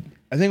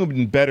 I think it would have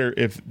been better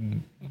if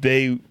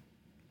they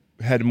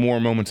had more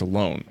moments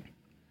alone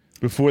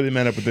before they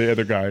met up with the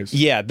other guys.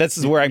 Yeah, this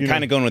is where I'm You know-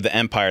 kind of going with the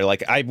Empire.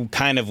 Like, I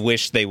kind of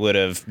wish they would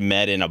have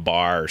met in a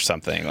bar or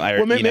something. Or,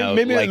 Well,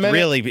 maybe like met-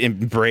 really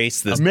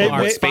embrace this Maybe-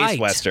 bar may- space fight.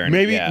 western.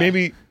 Maybe yeah.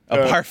 maybe a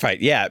bar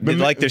fight. Yeah, but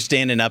like they're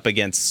standing up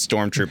against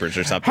stormtroopers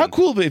or something. How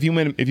cool if you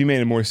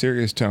made a more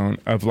serious tone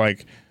of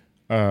like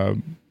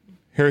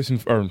Harrison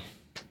or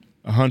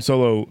Han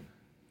Solo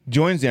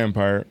joins the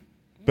Empire,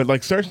 but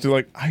like starts to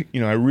like I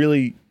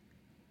really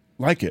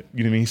like it.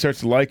 You know what I mean? He starts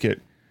to like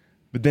it,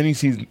 but then he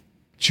sees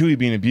Chewie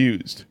being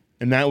abused,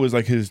 and that was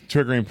like his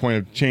triggering point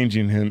of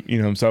changing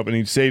himself, and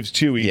he saves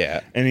Chewie, Yeah.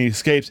 and he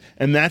escapes,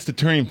 and that's the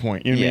turning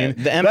point. You know what I Yeah, mean?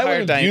 the That Empire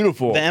would've been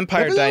beautiful. The Empire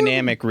That would've-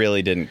 dynamic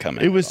really didn't come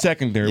in. It was at all.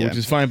 secondary, Yeah. which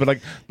is fine. But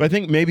I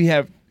think maybe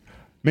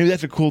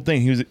that's a cool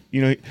thing. He was,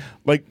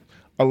 like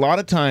a lot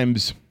of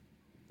times,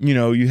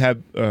 you have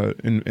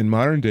in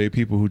modern day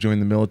people who join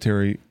the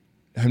military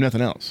have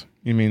nothing else.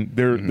 I mean,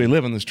 they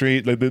live on the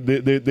street, like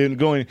they're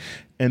going,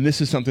 and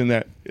this is something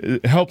that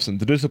helps them,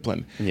 the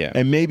discipline. Yeah.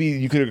 And maybe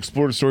you could have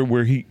explored a story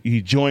where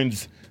he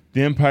joins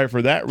the Empire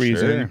for that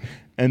reason. Sure.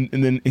 And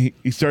then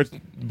he starts to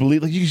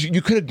believe like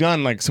you could have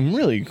done like some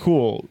really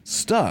cool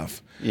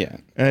stuff. Yeah.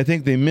 And I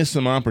think they missed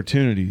some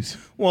opportunities.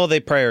 Well, they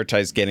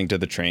prioritized getting to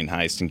the train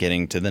heist and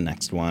getting to the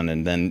next one,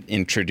 and then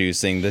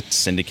introducing the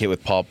syndicate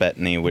with Paul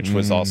Bettany, which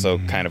was also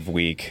kind of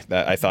weak.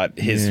 That I thought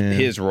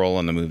his role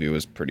in the movie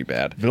was pretty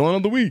bad. Villain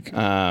of the week.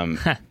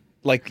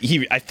 Like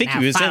I think Now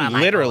he was follow in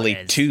my literally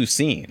orders. 2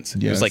 scenes.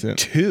 It Yeah, was like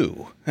that's it.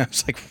 2. I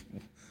was like,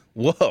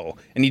 whoa,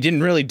 and he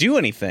didn't really do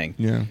anything.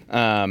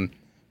 Yeah.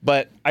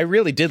 But I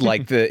really did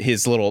like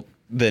his little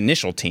the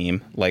initial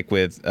team, like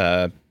with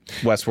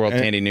Westworld,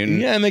 Tandy Newton.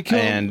 Yeah, and they kill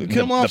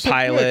him off the so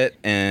pilot quick.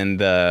 and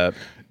the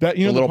That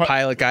the little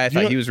pilot guy. I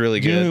thought he was really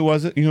Do you know good. who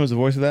was it? You know who was the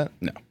voice of that?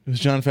 No. It was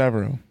Jon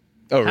Favreau.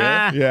 Oh, really?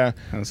 Ah. Yeah,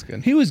 That was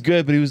good. he was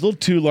good, but he was a little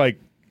too like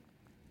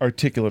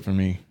articulate for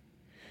me.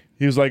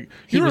 He was like,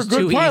 "You're a was too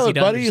good easy pilot,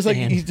 to buddy." He's like,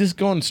 understand. he's just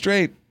going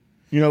straight.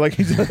 You know, like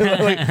he's like,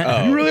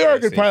 you really are a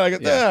good see. pilot.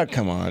 Like, Yeah.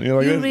 come on. You know,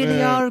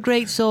 like, a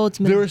great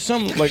swordsman. There was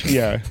some like,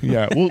 yeah.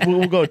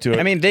 We'll go to it.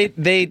 I mean,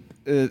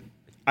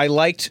 I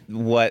liked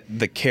what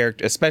the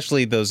character,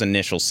 especially those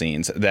initial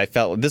scenes. That I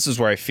felt this is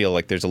where I feel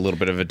like there's a little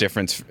bit of a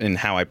difference in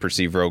how I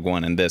perceive Rogue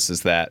One and this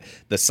is that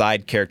the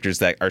side characters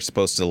that are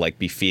supposed to like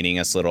be feeding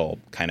us little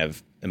kind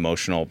of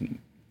emotional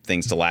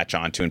things to latch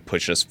onto and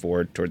push us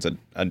forward towards a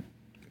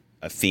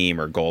theme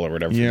or goal or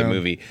whatever for Yeah. the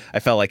movie. I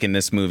felt like in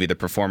this movie, the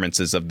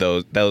performances of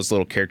those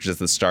little characters at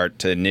the start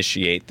to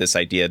initiate this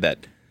idea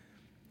that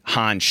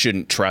Han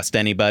shouldn't trust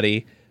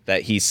anybody,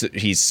 that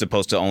he's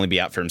supposed to only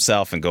be out for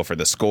himself and go for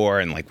the score,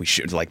 and like we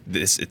should like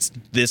this, it's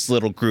this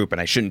little group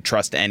and I shouldn't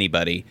trust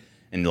anybody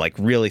and like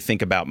really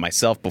think about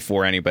myself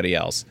before anybody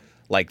else.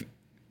 Like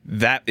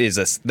that is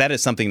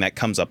something that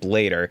comes up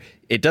later.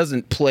 It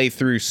doesn't play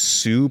through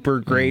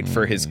super great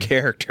for his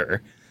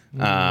character.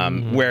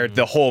 Where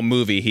the whole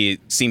movie he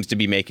seems to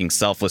be making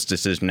selfless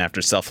decision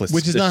after selfless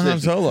Which is not Han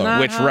decision. Solo.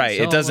 Not Which Han right,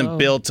 it doesn't Solo.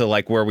 build to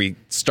like where we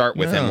start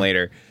with him No.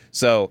 later.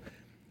 So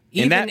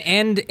in Even that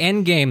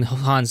Endgame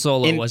Han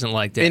Solo wasn't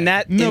like that. in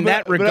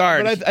that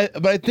regard,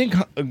 but I think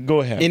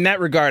go ahead. in that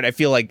regard, I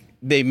feel like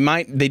they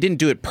didn't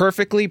do it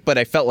perfectly, but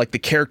I felt like the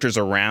characters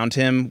around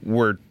him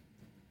were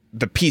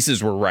the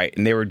pieces were right,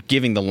 and they were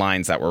giving the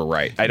lines that were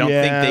right. I don't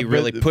Yeah, think they but-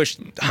 really pushed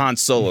Han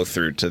Solo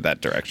through to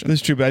that direction.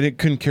 That's true, but I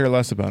couldn't care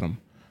less about him,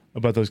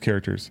 about those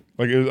characters.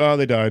 Like, it was,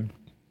 they died.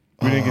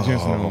 We didn't get a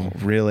chance to know them.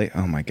 Really?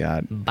 Oh my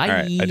God! Bye. All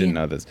right, I didn't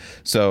know this.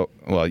 So,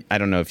 well, I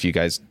don't know if you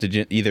guys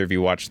did. Either of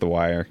you watch The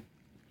Wire?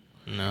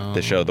 no.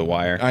 The show The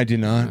Wire. I did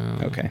not.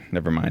 Okay,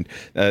 never mind.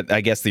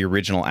 I guess the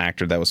original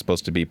actor that was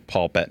supposed to be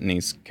Paul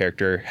Bettany's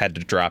character had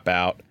to drop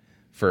out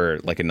for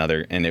like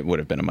another, and it would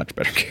have been a much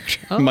better character,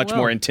 Oh, much well.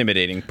 more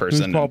intimidating Who's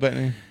person. Paul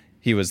Bettany?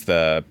 He was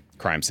the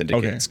crime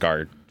syndicate, Okay.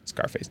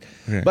 Scarface.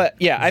 Okay. But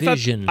yeah, I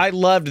Vision. thought I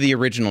loved the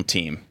original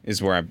team.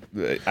 Is where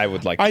I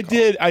would like. To I call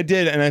it.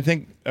 did, and I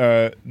think,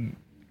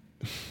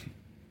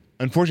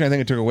 unfortunately, I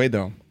think it took away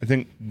though. I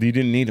think you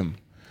didn't need him.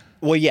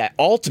 Well, yeah.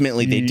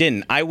 Ultimately, they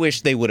didn't. I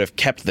wish they would have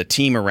kept the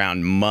team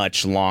around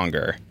much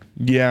longer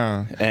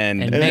Yeah,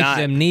 and and make not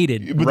them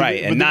needed. But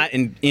right, the- and but not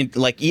in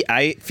like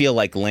I feel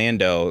like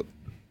Lando.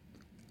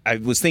 I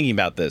was thinking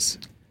about this.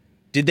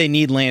 Did they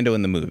need Lando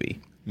in the movie?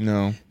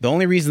 no. The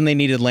only reason they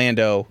needed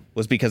Lando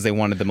was because they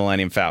wanted the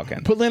Millennium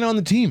Falcon. Put Lando on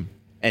the team.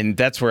 And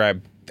that's where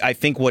I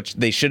think what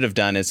they should have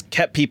done is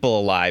kept people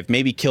alive,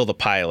 maybe kill the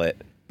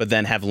pilot, but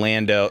then have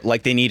Lando,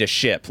 like they need a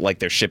ship, like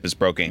their ship is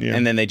broken, Yeah.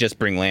 and then they just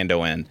bring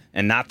Lando in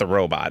and not the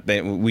robot.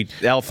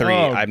 L3,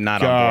 Oh, I'm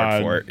not God.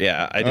 on board for it.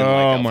 Yeah, I didn't Oh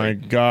like L3. my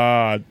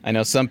God. I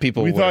know some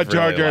people We would thought have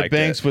Jar really Jar liked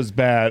Banks it. was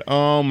bad.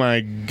 Oh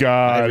my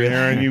God, really-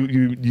 Aaron,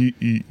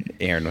 you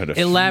Aaron would have.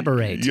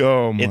 Elaborate.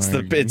 oh my.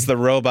 It's the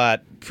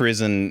robot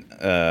prison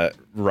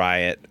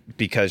riot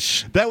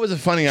because That was a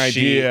funny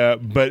idea,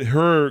 but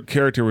her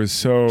character was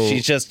so.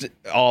 she's just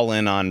all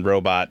in on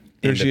robot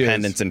There she is.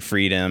 independence and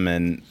freedom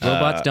and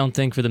Robots don't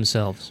think for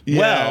themselves.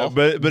 Yeah, well,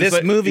 but it's this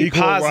like movie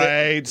equal posits.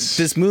 rights.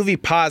 This movie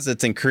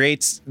posits and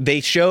creates.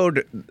 They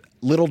showed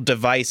little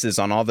devices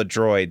on all the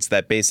droids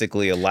that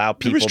basically allow The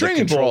people to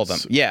restraining control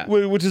bolts, them. Yeah,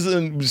 which is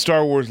in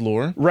Star Wars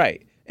lore.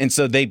 right. And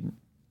so they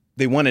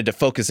wanted to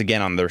focus again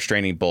on the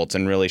restraining bolts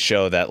and really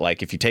show that,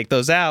 like, if you take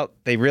those out,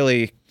 they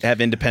really have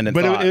independent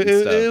But thought. it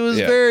and stuff. it was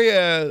Yeah.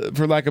 very,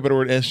 for lack of a better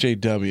word,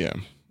 SJW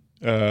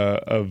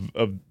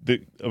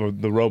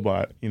of the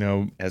robot. You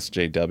know,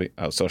 SJW.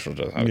 Oh, social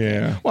justice. Okay.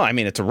 Yeah. Well, I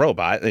mean, it's a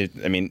robot.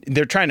 I mean,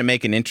 they're trying to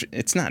make an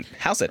It's not.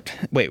 How's it?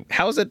 Wait,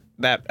 how is it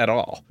that at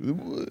all?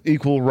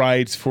 equal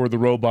rights for the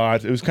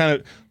robots. It was kind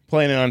of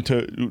playing on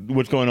to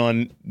what's going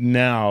on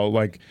now,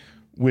 like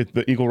with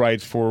the equal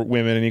rights for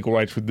women and equal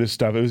rights for this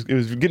stuff. It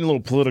was getting a little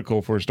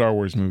political for a Star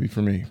Wars movie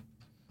for me.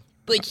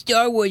 But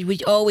Star Wars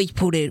was always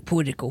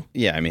political.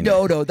 Yeah, I mean,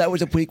 No, that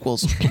was a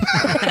prequels.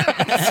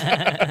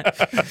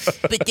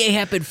 But they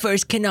happened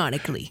first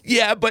canonically.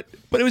 Yeah, but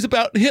it was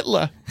about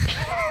Hitler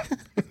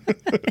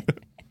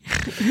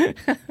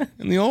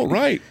and the alt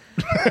right.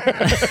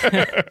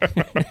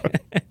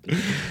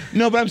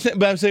 No, but I'm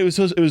saying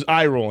it was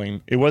eye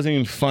rolling. It wasn't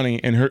even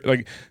funny, and her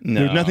like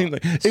there was No. nothing.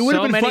 Like, it would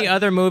have So been many fun,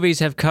 other movies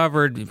have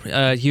covered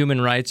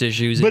human rights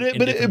issues. but in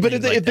different if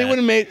things they, like if they that. would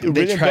have made it they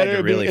written tried better,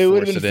 to really it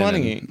would force have it been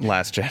in funny.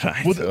 Last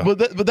Jedi. though.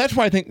 But that's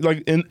why I think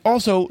like, and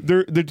also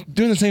they're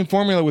doing the same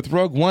formula with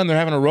Rogue One. They're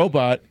having a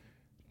robot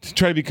to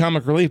try to be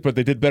comic relief, but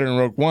they did better in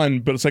Rogue One.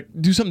 But it's like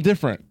do something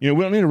different. You know,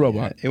 we don't need a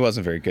robot. It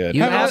wasn't very good.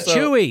 You It have also-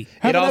 Chewie.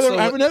 Have It also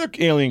have another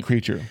alien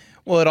creature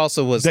Well, it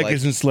also was that like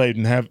gets enslaved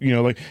and have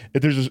like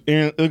if there's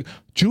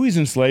Chewie's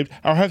enslaved,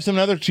 or have some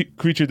other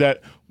creature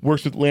that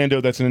works with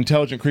Lando that's an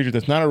intelligent creature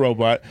that's not a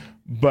robot,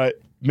 but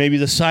maybe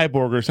the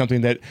cyborg or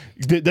something that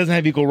doesn't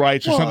have equal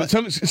rights or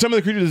something. Some of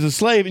the creatures is a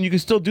slave, and you can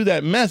still do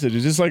that message.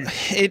 It's just like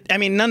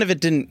none of it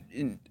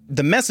didn't.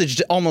 The message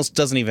almost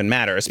doesn't even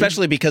matter,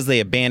 especially because they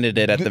abandoned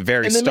it at the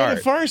very and they start. made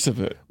a farce of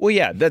it. Well,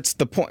 yeah, that's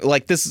the point.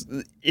 Like this,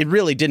 it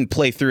really didn't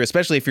play through,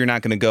 especially if you're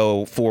not going to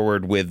go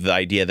forward with the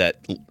idea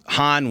that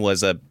Han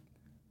was a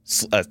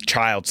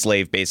child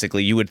slave.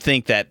 Basically, you would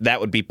think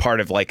that would be part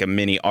of like a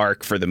mini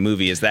arc for the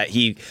movie, is that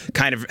he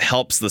kind of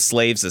helps the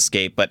slaves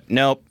escape. But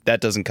nope,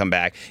 that doesn't come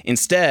back.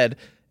 Instead,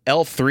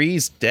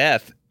 L3's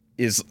death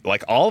is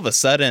like all of a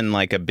sudden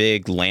like a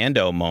big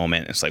Lando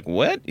moment. It's like,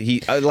 what? He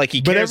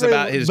cares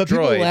about his droid. But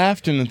people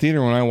laughed in the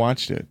theater when I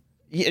watched it.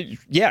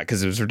 Yeah,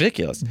 because it was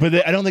ridiculous.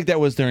 But I don't think that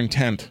was their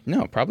intent.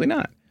 No, probably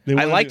not.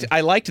 I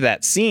liked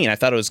that scene. I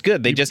thought it was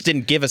good. They just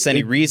didn't give us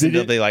any reason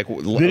that they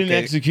didn't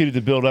execute it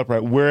to build up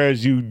right.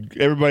 Whereas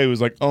everybody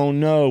was like, oh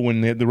no,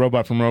 when the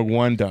robot from Rogue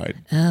One died.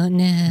 Oh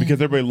no.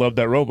 Because everybody loved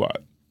that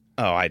robot.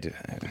 Oh, I did.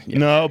 Yeah.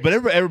 No, but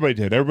everybody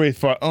did. Everybody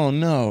thought, oh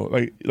no,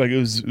 like it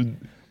was.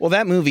 Well,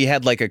 that movie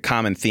had like a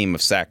common theme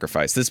of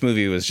sacrifice. This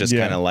movie was just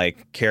kind of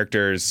like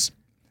characters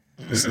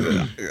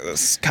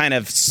kind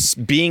of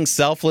being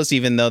selfless,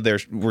 even though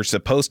we're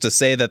supposed to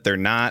say that they're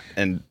not.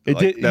 And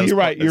you're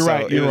right. You're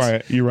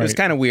right. It was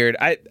kind of weird.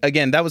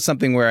 That was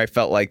something where I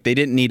felt like they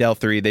didn't need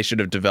L3. They should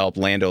have developed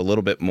Lando a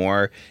little bit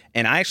more.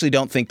 And I actually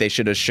don't think they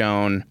should have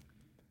shown.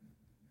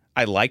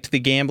 I liked the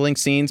gambling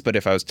scenes, but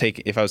if I was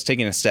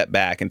taking a step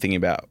back and thinking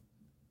about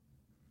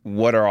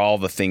what are all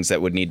the things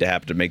that would need to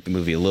happen to make the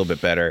movie a little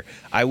bit better,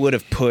 I would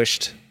have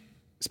pushed,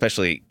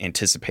 especially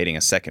anticipating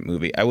a second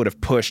movie, I would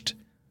have pushed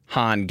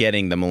Han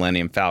getting the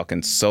Millennium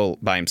Falcon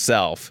by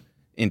himself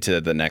into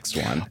the next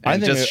one,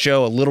 and just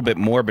show a little bit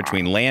more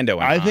between Lando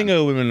and Han. I think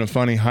it would have been a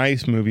funny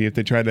heist movie if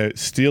they tried to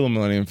steal a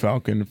Millennium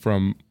Falcon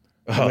from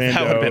Lando.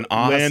 That would have been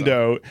awesome.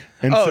 Lando.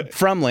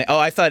 From Lando. Oh,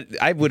 I thought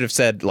I would have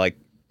said like,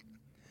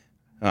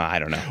 I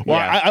don't know. Well,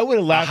 yeah. I would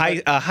have laughed.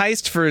 A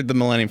heist for the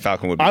Millennium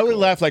Falcon would be I would have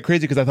laughed like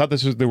crazy because I thought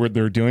this was what they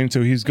were doing.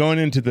 So he's going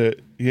into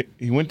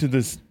he went to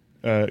this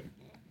the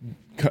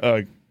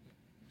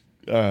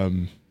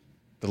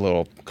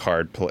little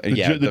card play.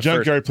 The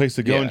junkyard place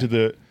to go into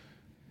the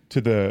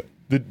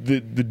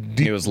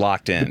he was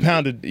locked in. The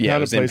pounded it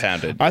was place.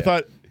 impounded. I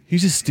thought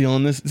he's just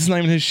stealing this. This is not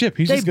even his ship.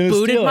 He's just going to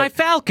steal it. They booted my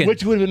Falcon,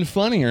 which would have been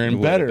funnier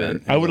and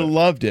better. I would have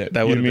loved it.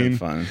 That would have been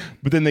fun.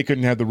 But then they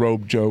couldn't have the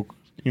robe joke.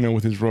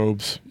 With his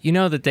robes. You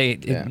know that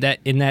that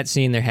in that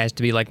scene there has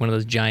to be like one of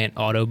those giant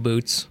auto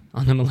boots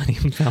on the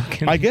Millennium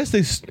Falcon. I guess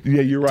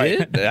you're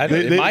right.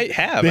 They might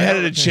have. They had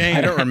a chain.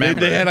 I don't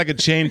remember. They had like a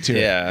chain to it.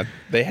 Yeah,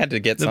 they had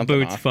to get the something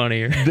boot's off.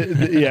 funnier.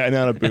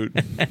 Not a boot.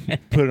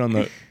 Put it on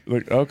the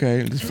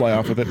okay, just fly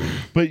off with it.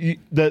 But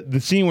the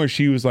scene where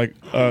she was like,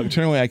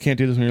 "Turn away, I can't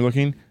do this when you're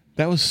looking."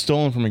 That was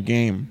stolen from a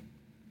game,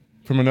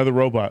 from another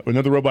robot.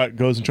 Another robot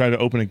goes and tries to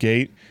open a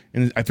gate,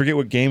 and I forget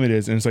what game it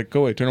is, and it's like,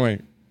 "Go away, turn away."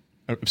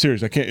 I'm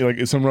serious. I can't. It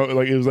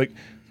was like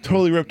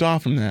totally ripped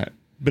off from that,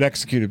 but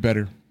executed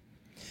better.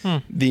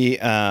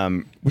 Which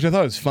I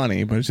thought was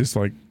funny, but it's just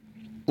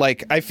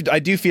like I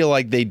do feel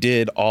like they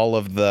did all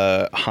of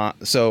the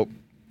so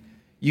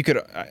you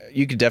could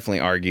definitely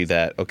argue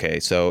that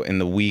so in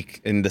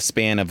the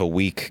span of a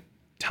week's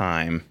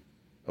time,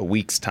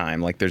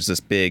 like there's this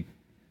big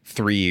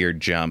 3-year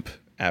jump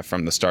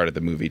from the start of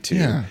the movie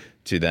to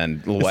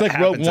then what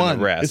happens in the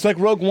rest. It's like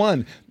Rogue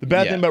One. The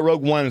bad thing about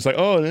Rogue One is like,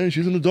 oh,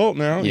 she's an adult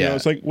now. Yeah.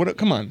 It's like, what?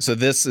 Come on. So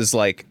this is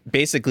like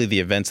basically the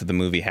events of the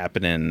movie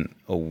happen in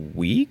a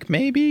week,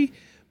 maybe,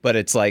 but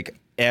it's like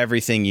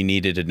everything you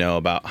needed to know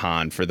about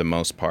Han for the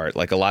most part.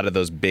 Like a lot of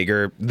those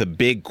the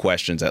big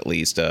questions, at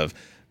least, of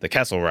the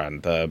Kessel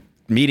Run, the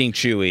meeting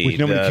Chewie, which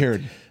nobody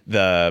cared.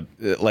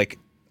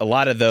 A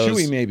lot of those,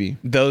 Chewie maybe.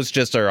 Those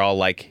just are all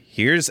like,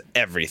 here's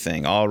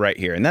everything all right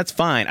here. And that's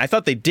fine. I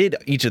thought they did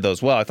each of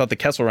those well. I thought the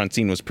Kessel Run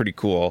scene was pretty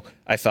cool.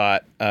 I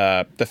thought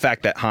the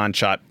fact that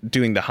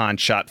doing the Han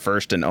shot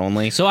first and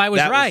only. So I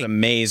was right. That was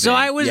amazing. So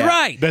I was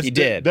right. He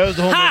did. That was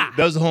the whole movie.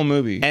 That was the whole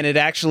movie. And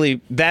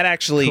that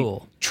actually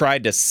cool.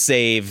 tried to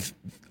save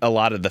a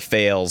lot of the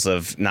fails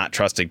of not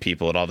trusting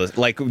people and all this.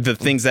 Like the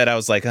things that I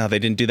was like, oh, they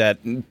didn't do that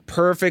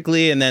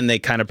perfectly. And then they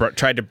kind of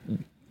tried to,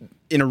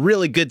 in a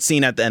really good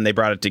scene at the end, they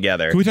brought it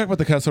together. Can we talk about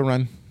the Kessel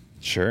Run?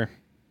 Sure.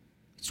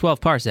 It's 12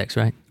 parsecs,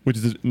 right? Which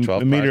is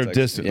a meter of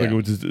distance,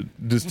 which is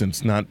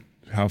distance, not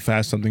how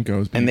fast something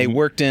goes. And they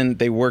worked in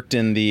the.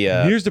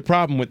 Here's the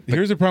problem with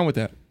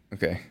that.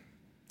 Okay.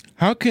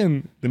 How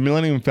can the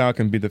Millennium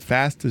Falcon be the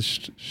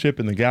fastest ship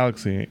in the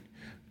galaxy,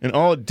 and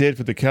all it did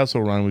for the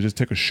Kessel Run was just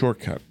take a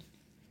shortcut?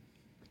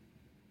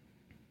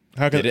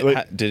 How can,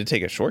 did it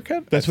take a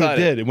shortcut? That's what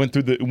it did. It went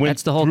through the.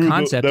 That's the whole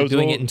concept of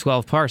doing it in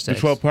 12 parsecs.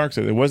 12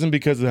 parsecs. It wasn't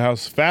because of how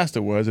fast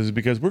it was. It was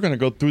because we're going to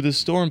go through this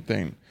storm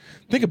thing.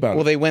 Think about it.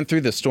 Well, they went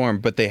through the storm,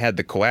 but they had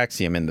the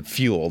coaxium in the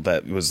fuel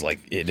that was like,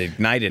 it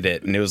ignited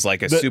it, and it was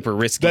like a super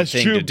risky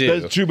thing to do.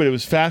 That's true, but it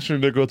was faster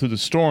to go through the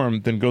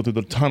storm than go through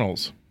the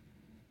tunnels.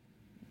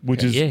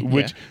 Which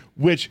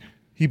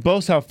he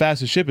boasts how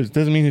fast his ship is.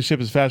 Doesn't mean his ship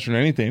is faster than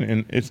anything.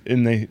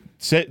 And they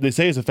say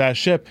it's a fast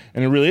ship,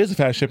 and it really is a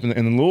fast ship in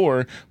the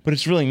lore, but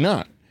it's really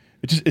not.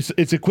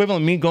 It's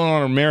equivalent to me going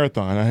on a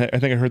marathon. I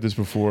think I heard this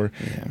before,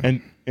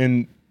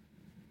 and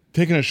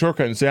taking a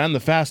shortcut and say I'm the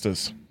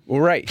fastest. Well,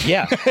 right,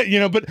 yeah.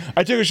 But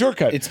I took a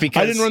shortcut. It's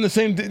because I didn't run the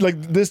same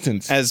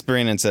distance. As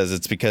Brandon says,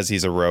 it's because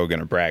he's a rogue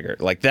and a braggart.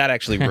 Like that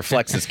actually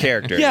reflects his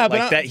character. Yeah, but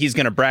like that he's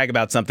going to brag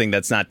about something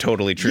that's not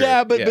totally true.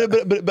 Yeah, but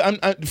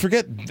I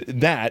forget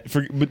that.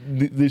 But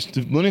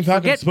the Millennium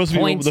Falcon Forget is supposed to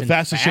be points the and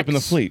fastest ship in the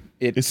facts. fleet.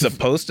 It's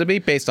supposed to be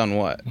based on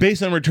what?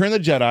 Based on Return of the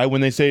Jedi, when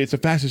they say it's the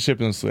fastest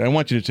ship in the fleet. I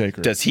want you to take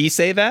her. Does he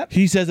say that?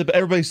 He says that, but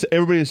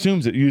everybody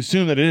assumes it. You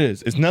assume that it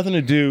is. It's nothing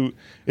to do.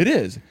 It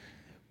is.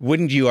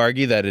 Wouldn't you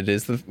argue that it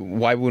is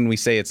why wouldn't we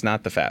say it's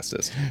not the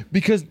fastest?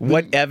 Because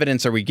What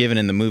evidence are we given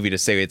in the movie to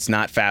say it's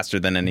not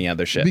faster than any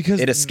other ship? Because-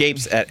 it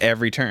escapes at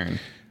every turn.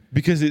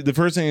 Because the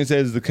first thing it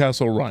says is the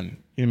Kessel Run.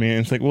 You know what I mean?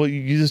 It's like, well,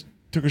 you just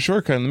took a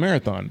shortcut in the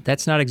marathon.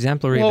 That's not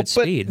exemplary of its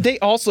but speed. they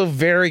also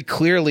very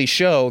clearly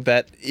show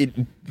that it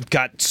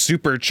got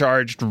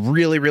supercharged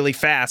really, really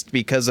fast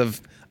because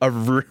of a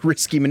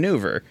risky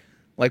maneuver,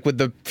 like with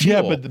the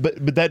fuel. Yeah,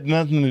 but that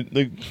nothing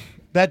like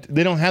that.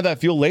 They don't have that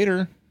fuel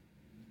later.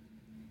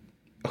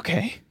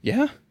 Okay,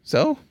 yeah.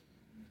 So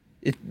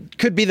it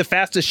could be the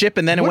fastest ship,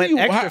 and then it What went do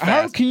you- extra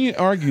how fast. can you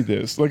argue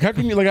this? Like, how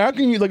can you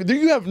do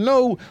you have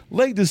no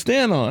leg to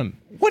stand on?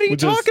 What are you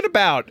with this? talking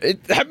about?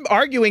 I'm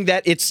arguing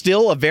that it's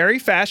still a very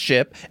fast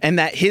ship, and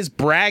that his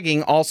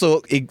bragging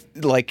also,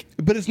 like,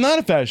 But it's not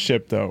a fast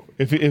ship though.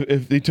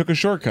 If they took a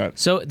shortcut.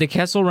 So the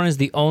Kessel Run is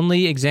the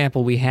only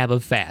example we have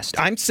of fast.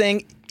 I'm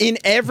saying in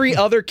every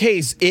other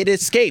case, it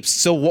escapes.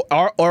 So,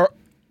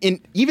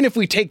 even if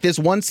we take this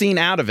one scene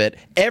out of it,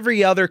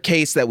 every other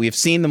case that we've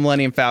seen the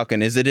Millennium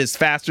Falcon it is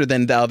faster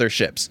than the other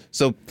ships.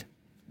 So,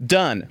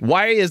 done.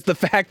 Why is the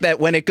fact that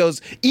when it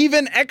goes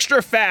even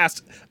extra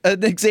fast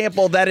an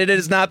example that it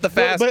is not the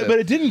fastest? But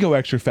it didn't go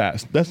extra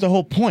fast. That's the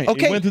whole point. It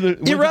Okay, went through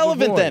the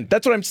irrelevant void. then.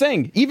 That's what I'm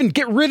saying. Even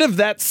get rid of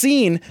that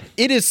scene.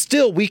 It is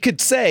still, we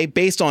could say,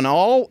 based on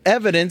all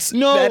evidence,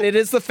 that it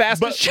is the fastest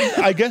But ship.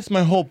 I guess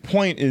my whole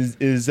point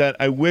is that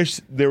I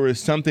wish there was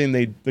something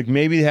they like.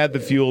 Maybe they had the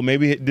fuel.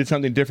 Maybe it did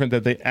something different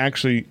that they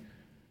actually.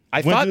 I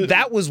went thought through the-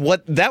 that was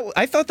what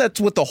I thought that's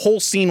what the whole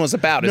scene was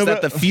about. Is No,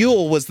 that but- the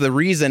fuel was the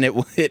reason it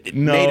No,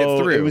 made it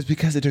through. it was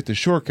because they took the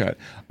shortcut.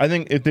 I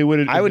think if they would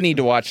have, I would need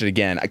to watch it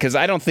again because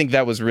I don't think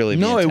that was really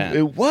the No, intent.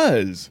 it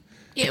was.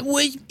 It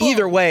was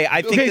Either way,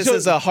 I think Okay, this so-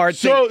 is a hard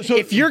so- thing. so-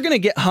 If you're going to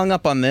get hung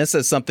up on this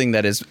as something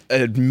that is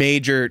a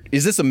major,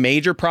 is this a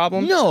major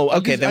problem? No,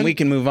 Okay, then we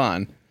can move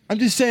on. I'm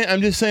just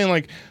saying.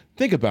 Like,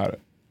 think about it.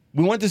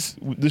 We want this.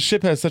 The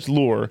ship has such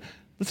lore.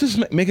 Let's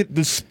just make it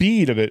the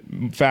speed of it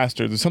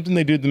faster. There's something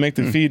they do to make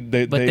the feed.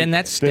 But then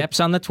that steps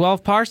on the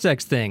 12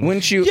 parsecs thing.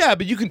 Wouldn't you? Yeah,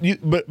 but you can.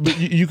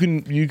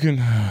 You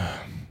can.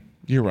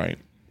 You're right.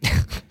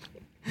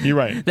 You're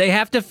right. They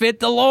have to fit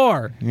the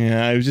lore.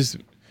 Yeah, it was just.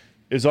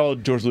 It's all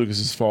George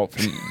Lucas's fault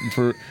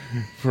for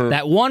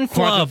That one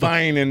flub.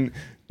 quantifying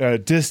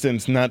in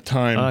distance, not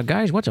time.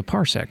 Guys, what's a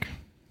parsec?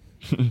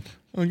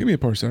 Oh, give me a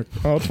parsec.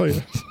 I'll tell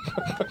you.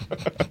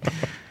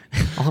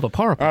 I'll have a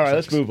par. All right,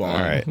 let's move on.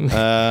 All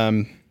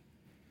right.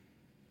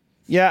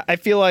 Yeah, I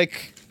feel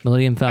like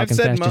Millennium Falcon,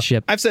 fastest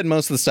ship. I've said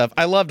most of the stuff.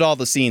 I loved all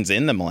the scenes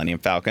in the Millennium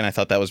Falcon. I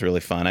thought that was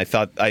really fun. I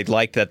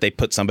liked that they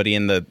put somebody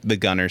in the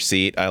gunner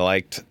seat. I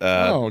liked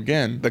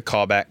Again. the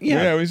callback.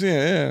 Yeah, we see it.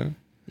 Yeah.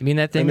 You mean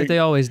that thing And that they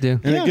always do?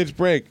 And it gets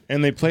break,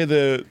 and they play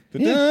the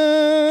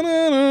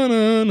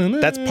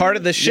That's part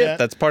of the ship. Yeah.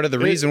 That's part of the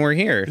reason we're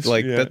here.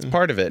 Like yeah. that's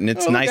part of it, and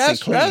it's Oh, nice look, and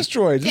clean.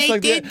 asteroids. It's They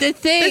like did the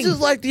thing. This is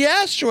like the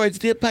asteroids.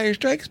 The Empire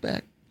Strikes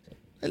Back.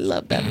 I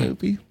love that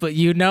movie. But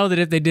you know that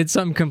if they did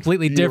something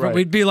completely different, right.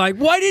 we'd be like,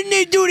 why didn't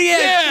they do the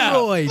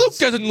asteroids? Luke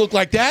doesn't look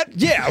like that.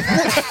 Yeah.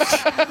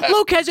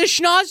 Luke has a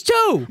schnoz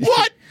too.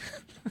 What?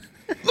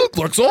 Luke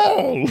looks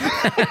old.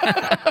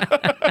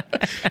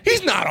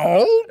 He's not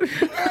old.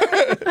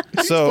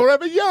 So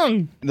Forever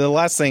young. the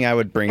last thing I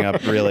would bring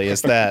up really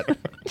is that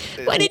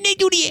Why didn't they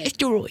do the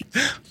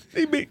asteroids?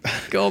 They made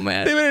Go,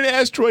 man. an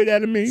asteroid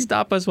out of me.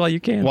 Stop us while you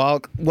can.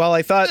 while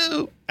I thought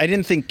I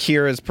didn't think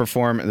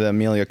the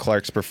Amelia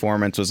Clark's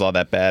performance was all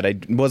that bad. I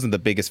wasn't the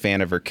biggest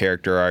fan of her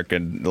character arc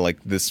and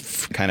like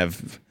this kind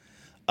of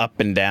up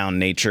and down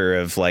nature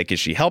of like, is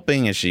she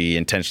helping? Is she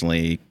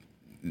intentionally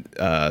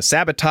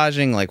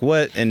sabotaging? Like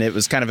what? And it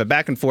was kind of a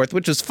back and forth,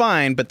 which was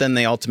fine. But then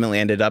they ultimately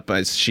ended up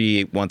as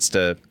she wants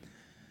to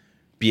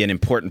be an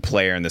important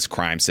player in this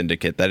crime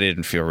syndicate that I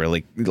didn't feel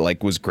really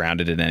like was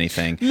grounded in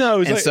anything. No, it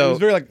was, and like, so, it was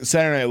very like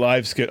Saturday Night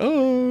Live skit.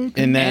 Oh,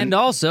 okay. and then And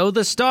also,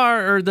 the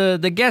star or the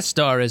guest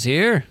star is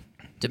here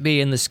to be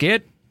in the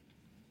skit.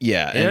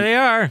 yeah, There and they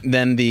are.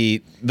 then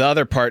the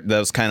other part that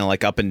was kind of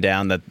like up and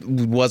down that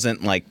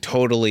wasn't like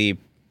totally.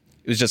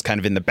 It was just kind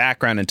of in the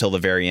background until the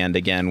very end.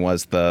 Again,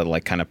 was the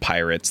like kind of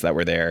pirates that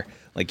were there.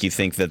 Like you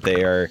think that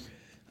they are,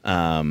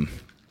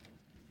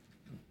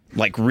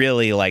 like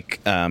really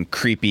like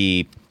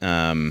creepy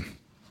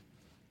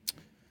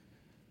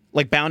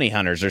like bounty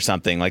hunters or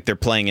something. Like they're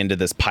playing into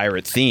this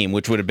pirate theme,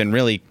 which would have been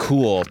really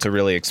cool to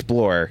really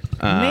explore.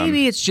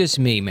 Maybe it's just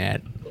me,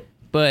 Matt,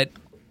 but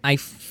I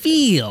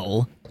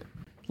feel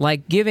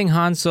like giving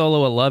Han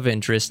Solo a love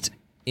interest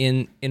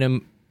in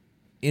a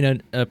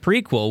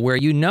prequel where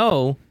you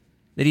know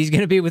that he's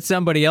going to be with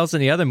somebody else in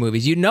the other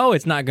movies. You know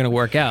it's not going to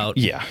work out.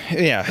 Yeah.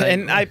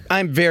 And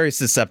I'm very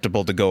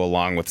susceptible to go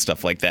along with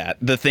stuff like that.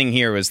 The thing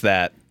here was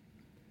that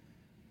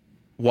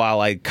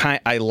while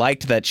I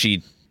liked that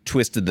she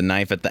twisted the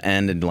knife at the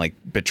end and like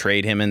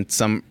betrayed him in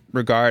some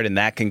regard, and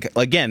that can,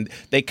 again,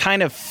 they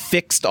kind of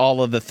fixed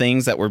all of the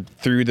things that were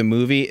through the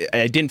movie.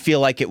 I didn't feel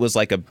like it was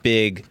like a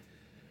big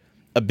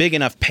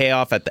enough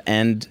payoff at the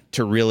end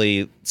to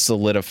really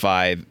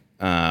solidify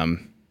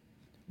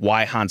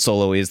why Han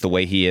Solo is the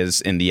way he is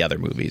in the other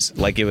movies.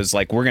 Like it was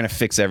like, we're gonna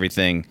fix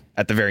everything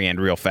at the very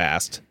end real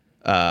fast.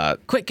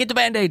 Quick, get the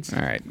Band-Aids. All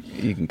right,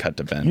 you can cut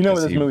to Ben. You know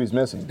what this movie's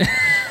missing?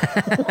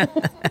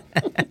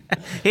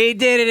 He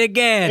did it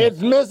again. It's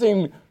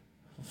missing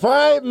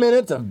 5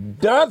 minutes of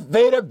Darth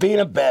Vader being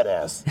a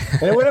badass.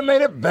 And it would have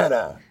made it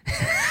better.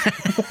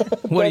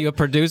 What are you, a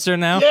producer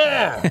now?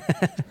 Yeah.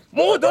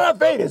 More Darth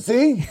Vader,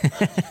 see?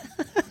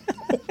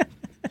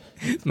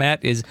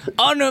 Matt is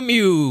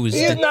unamused.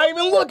 He's not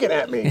even looking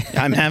at me.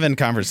 I'm having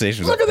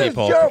conversations Look with at this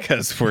people joke.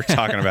 because we're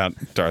talking about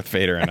Darth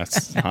Vader in a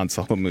Han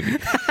Solo movie.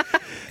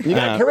 You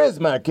got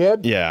charisma,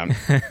 kid. Yeah.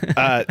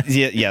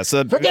 Yeah.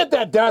 So Forget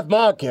that Darth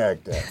Maul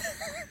character.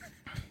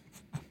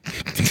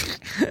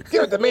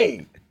 Give it to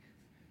me.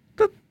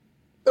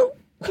 Oh.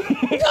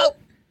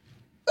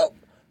 Oh.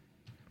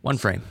 One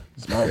frame.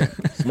 Smoke.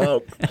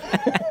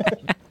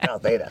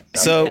 Darth Vader.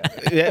 So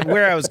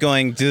where I was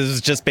going, this is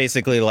just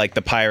basically like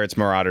the Pirates,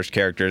 Marauders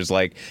characters.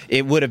 Like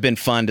it would have been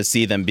fun to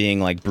see them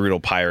being like brutal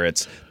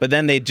pirates, but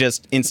then they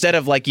just, instead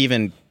of like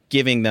even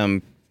giving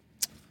them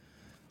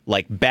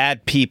like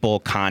bad people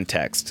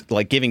context,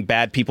 like giving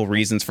bad people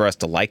reasons for us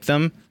to like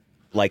them,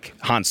 like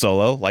Han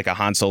Solo, like a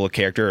Han Solo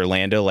character, or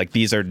Lando, like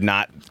these are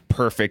not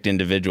perfect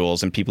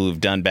individuals and people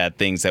who've done bad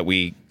things that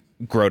we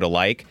grow to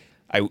like.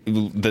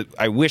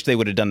 I wish they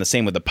would have done the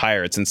same with the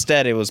pirates.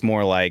 Instead, it was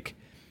more like,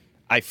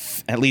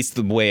 at least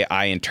the way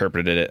I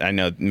interpreted it, I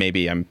know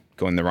maybe I'm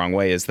going the wrong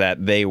way, is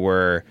that they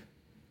were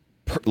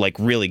like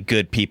really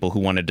good people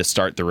who wanted to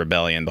start the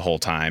rebellion the whole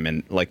time,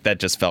 and like that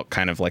just felt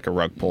kind of like a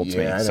rug pull to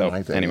me. I don't So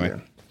like that anyway,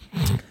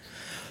 either.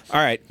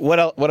 all right. What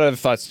other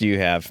thoughts do you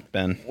have,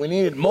 Ben? We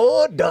needed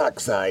more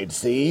dark side,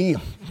 see?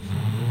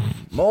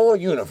 More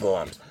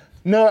uniforms.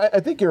 No,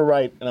 I think you're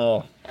right.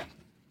 No,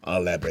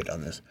 I'll elaborate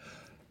on this.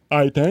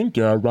 I think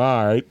you're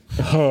right.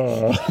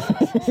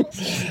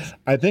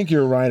 I think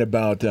you're right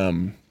about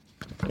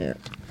here.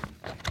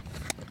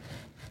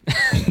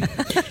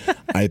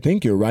 I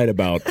think you're right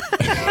about.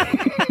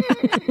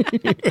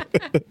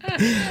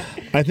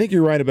 I think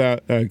you're right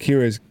about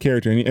Kira's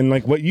character, and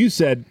like what you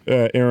said,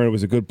 Aaron,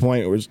 was a good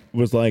point. It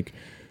was like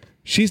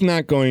she's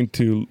not going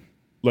to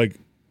like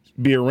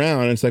be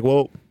around. And it's like,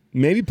 well,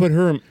 maybe put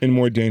her in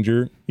more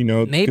danger. You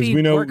know, Maybe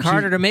we know work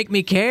harder to make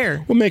me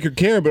care. We'll make her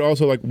care, but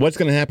also like what's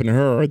going to happen to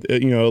her?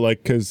 You know,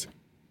 like because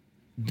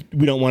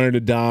we don't want her to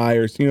die,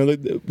 or you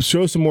know,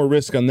 show some more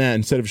risk on that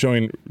instead of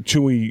showing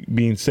Chewie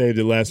being saved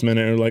at the last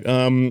minute. Or like,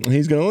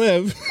 he's going to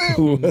live.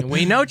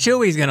 We know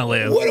Chewie's gonna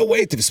live. What a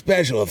waste of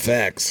special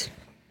effects.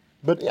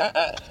 But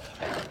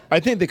I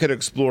think they could have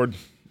explored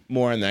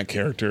more in that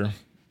character,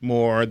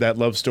 more that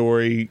love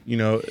story. You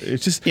know,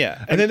 it's just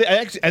Yeah. And then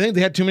I think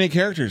they had too many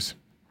characters.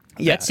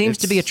 Yeah, That seems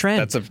to be a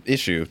trend. That's an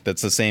issue.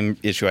 That's the same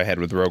issue I had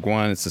with Rogue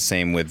One. It's the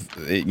same with,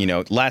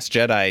 Last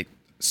Jedi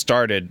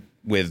started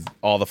with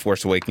all the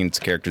Force Awakens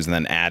characters and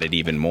then added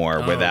even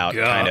more without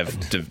kind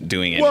of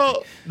doing anything.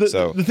 Well,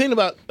 the thing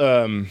about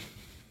the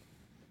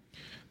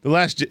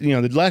last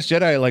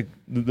Jedi, like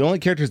the only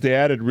characters they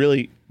added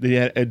really, they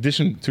had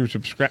addition to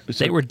subscribe.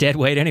 They were dead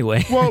weight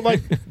anyway. Well,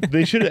 like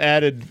they should have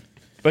added,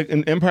 like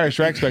in Empire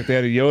Strikes Back, they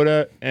had a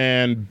Yoda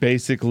and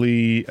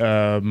basically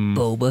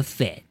Boba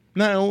Fett.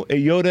 no, a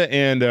Yoda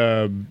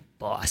and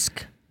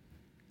Bosk.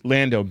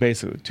 Lando,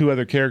 basically two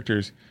other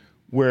characters.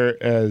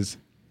 Whereas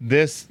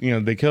this,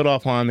 they killed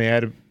off Han, they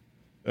added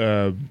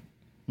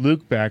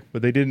Luke back,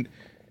 but they didn't.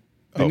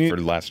 for The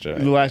Last Jedi.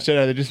 The Last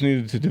Jedi, they just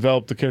needed to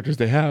develop the characters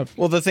they have.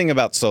 Well, the thing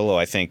about Solo,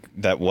 I think,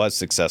 that was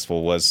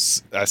successful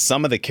was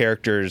some of the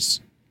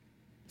characters,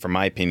 from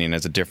my opinion,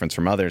 as a difference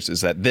from others,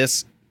 is that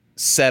this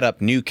set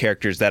up new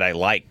characters that I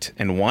liked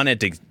and wanted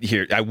to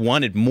hear. I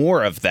wanted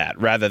more of that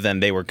rather than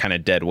they were kind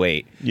of dead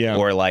weight. Yeah.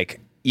 Or like,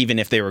 even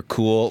if they were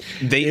cool,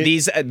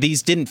 these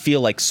didn't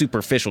feel like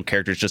superficial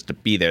characters just to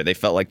be there. They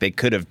felt like they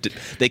could have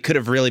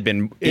really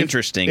been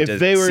interesting. If to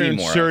they were see more of.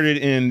 inserted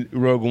in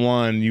Rogue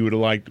One, you would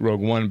have liked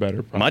Rogue One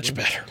better. Probably. Much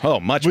better.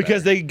 Oh, much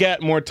because better. they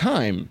got more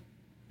time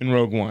in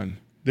Rogue One.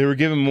 They were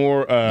given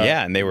more.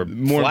 And they were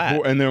more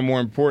flat. and they're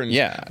more important.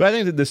 Yeah. But I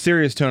think that the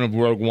serious tone of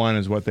Rogue One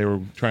is what they were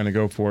trying to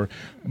go for.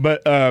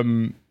 But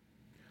I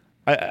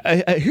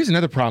here's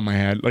another problem I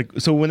had. Like,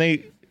 so when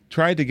they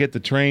tried to get the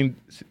train,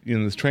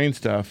 this train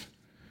stuff,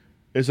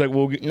 it's like,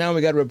 well, now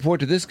we got to report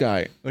to this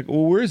guy. Like,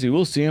 well, where is he?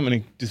 We'll see him, and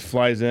he just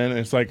flies in, and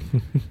it's like,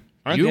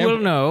 You will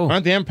know.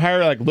 Aren't the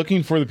Empire like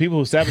looking for the people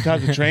who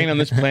sabotage the train on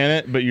this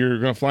planet? But you're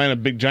going to fly in a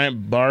big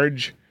giant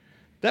barge.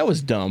 That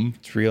was dumb.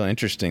 It's real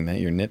interesting that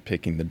you're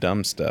nitpicking the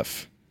dumb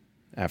stuff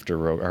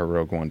after our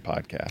Rogue One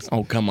podcast.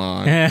 Oh, come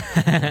on. There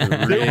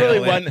really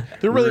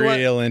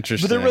wasn't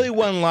interesting. But there really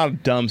wasn't a lot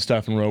of dumb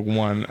stuff in Rogue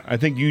One. I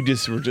think you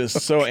just were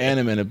just so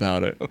animate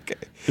about it. Okay.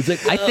 It's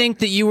like, I think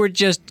that you were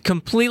just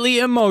completely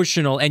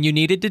emotional and you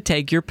needed to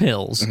take your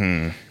pills.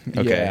 Okay.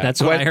 Yeah. That's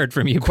what I heard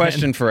from you, Ben.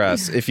 Question for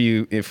us, if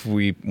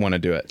we want to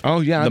do it. Oh,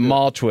 yeah, The I'd do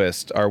Maul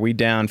twist. Are we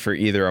down for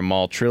either a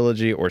Maul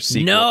trilogy or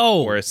sequel?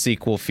 No. Or a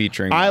sequel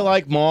featuring I Maul?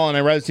 like Maul, and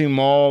I'd rather see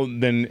Maul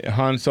than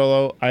Han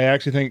Solo. I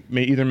actually think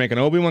either make an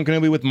Obi-Wan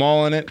Kenobi with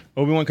Maul in it,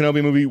 Obi-Wan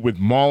Kenobi movie with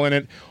Maul in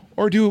it,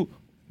 or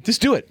just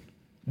do it.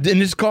 Then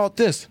just call it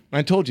this.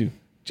 I told you.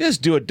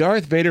 Just do a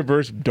Darth Vader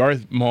versus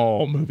Darth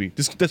Maul movie.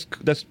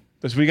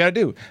 That's what you got to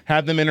do.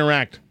 Have them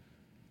interact.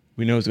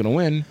 We know who's going to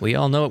win. We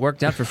all know it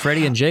worked out for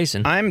Freddy and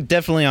Jason. I'm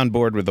definitely on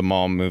board with the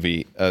Maul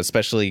movie,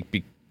 especially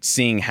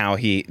seeing how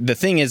he. The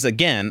thing is,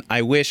 again,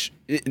 I wish.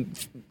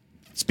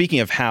 Speaking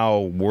of how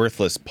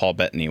worthless Paul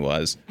Bettany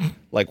was,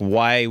 like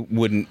why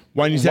wouldn't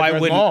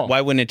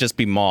it just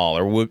be Maul,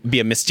 or would be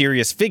a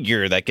mysterious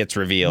figure that gets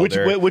revealed,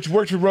 Which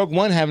worked for Rogue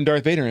One, having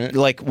Darth Vader in it.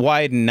 like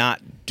why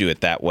not do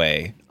it that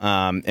way,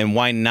 and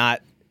why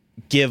not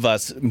give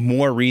us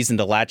more reason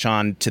to latch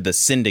on to the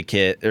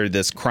syndicate or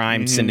this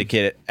crime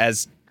syndicate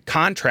as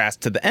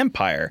contrast to the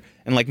Empire,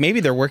 and like maybe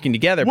they're working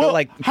together, Well, but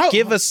like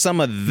give us some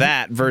of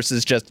that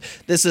versus just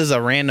this is a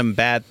random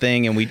bad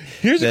thing and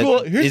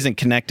isn't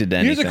connected to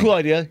anything. Here's a cool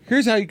idea.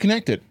 Here's how you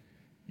connect it.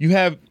 You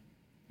have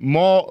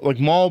Maul,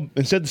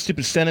 instead of the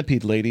stupid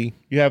centipede lady,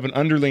 you have an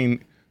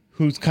underling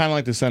who's kind of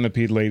like the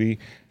centipede lady,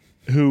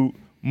 who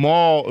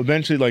Maul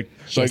eventually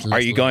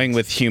Are you going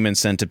with Human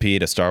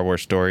Centipede, a Star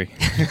Wars story?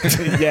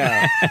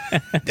 yeah.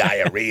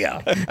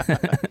 Diarrhea.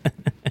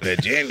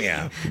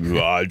 Virginia.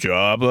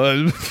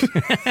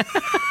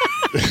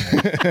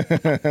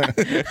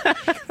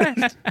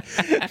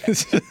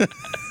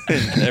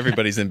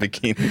 Everybody's in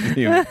bikini.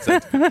 Human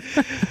Centipede.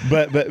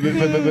 but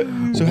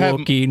so have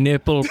Wookie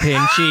nipple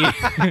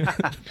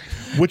pinchy.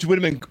 which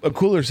would have been a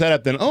cooler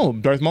setup than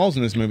Darth Maul's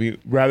in this movie,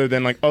 rather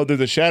than there's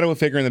a shadow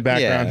figure in the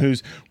background Yeah.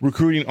 who's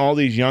recruiting all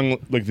these young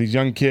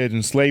kids,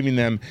 enslaving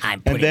them, I'm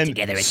and putting then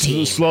together a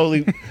team.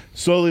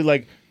 slowly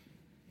like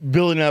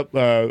building up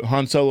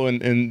Han Solo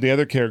and the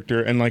other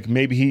character, and like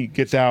maybe he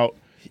gets out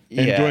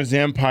and Yeah. joins the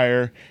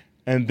Empire,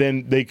 and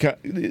then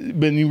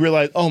then you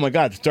realize, oh my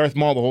God, it's Darth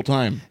Maul the whole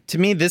time. To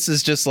me, this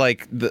is just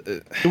like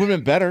It would have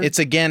been better.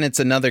 it's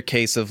another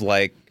case of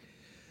like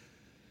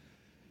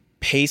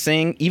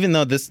pacing, even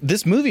though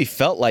this movie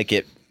felt like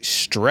it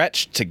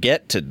stretched to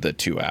get to the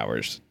 2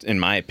 hours, in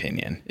my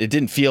opinion. It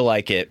didn't feel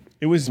like it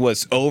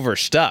was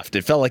overstuffed.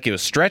 It felt like it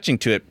was stretching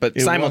to it, but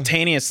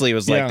simultaneously it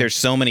was like Yeah. there's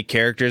so many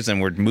characters and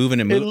we're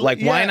moving and moving. Like,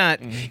 why yeah. not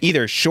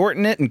either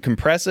shorten it and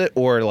compress it,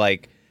 or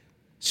like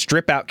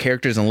strip out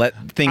characers and let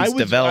things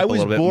develop a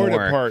little bit more? I was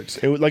bored at parts.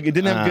 It was like it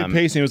didn't have good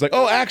pacing. It was like,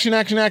 action,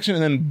 action, action,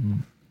 and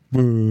then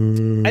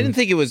I didn't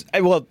think it was.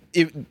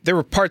 There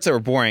were parts that were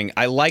boring.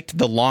 I liked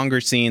the longer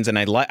scenes, and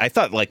I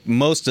thought like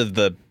most of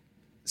the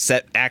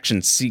set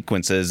action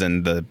sequences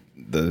and the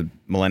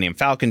Millennium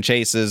Falcon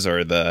chases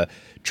or the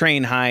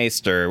train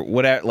heist or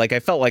whatever. Like I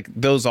felt like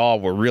those all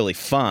were really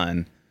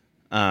fun.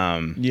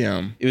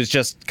 yeah. It was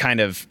just kind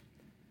of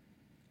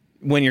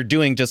when you're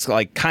doing just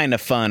like kind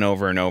of fun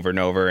over and over and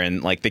over,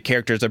 and like the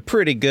characters are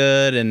pretty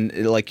good,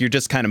 and like you're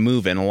just kind of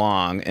moving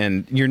along,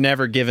 and you're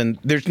never given.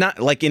 There's not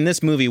like in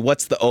this movie.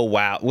 What's the oh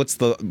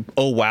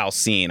wow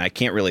scene? I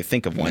can't really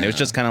think of one. It was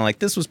just kind of like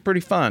this was pretty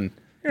fun.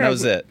 That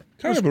was it.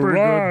 Kind of a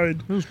ride.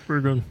 It was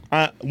pretty good.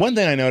 One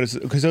thing I noticed,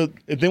 because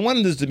if they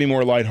wanted this to be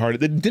more lighthearted,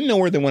 they didn't know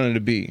where they wanted it to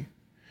be,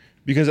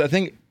 because I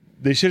think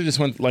they should have just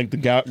went like the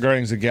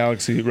Guardians of the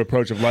Galaxy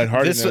approach of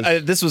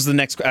lightheartedness. This was the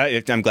next.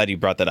 I'm glad you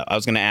brought that up. I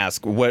was going to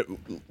ask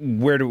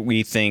where do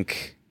we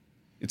think?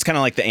 It's kind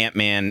of like the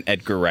Ant-Man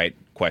Edgar Wright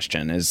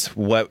question: is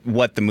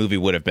what the movie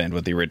would have been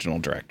with the original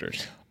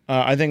directors.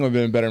 I think it would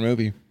have been a better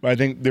movie. I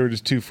think they were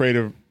just too afraid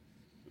of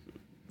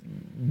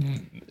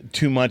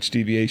too much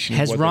deviation.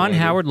 Has Ron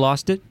Howard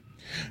lost it?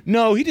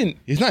 No, he didn't.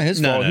 It's not his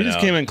fault. He just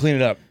came in and cleaned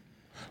it up.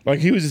 Like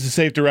he was just a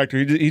safe director.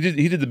 He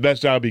did the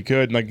best job he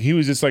could. Like he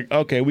was just like,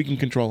 okay, we can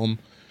control him.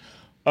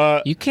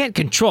 You can't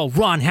control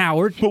Ron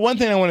Howard. But one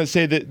thing I want to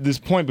say that this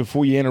point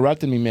before you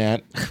interrupted me,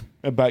 Matt,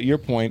 about your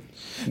point.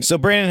 So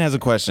Brandon has a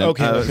question.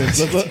 Okay,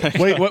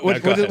 wait.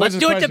 What's Let's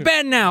his do it to question?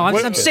 Ben now.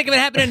 I'm sick of it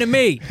happening to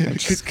me.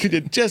 Could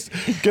you just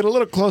get a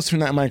little closer in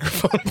that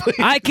microphone, please?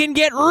 I can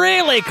get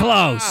really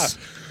close.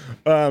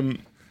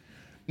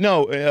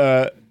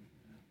 No.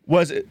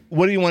 What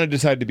do you want to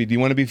decide to be? Do you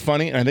want to be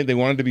funny? And I think they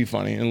wanted to be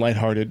funny and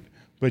lighthearted,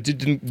 but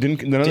didn't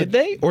Did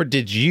they, or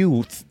did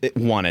you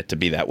want it to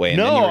be that way, and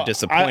then you were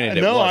disappointed?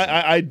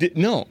 I did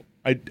no.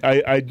 I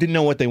didn't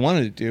know what they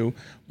wanted to do,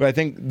 but I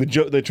think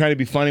they're trying to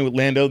be funny with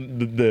Lando.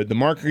 The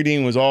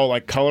marketing was all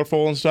like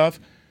colorful and stuff,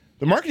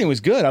 The marketing was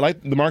good. I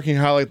liked the marketing,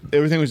 how like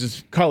everything was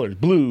just colors,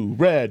 blue,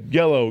 red,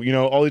 yellow,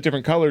 all these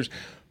different colors.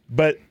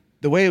 But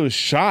the way it was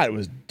shot, it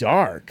was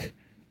dark.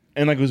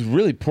 And like it was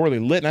really poorly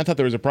lit. And I thought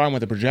there was a problem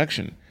with the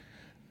projection.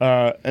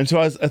 And so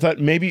I thought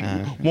maybe,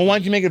 well, why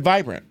don't you make it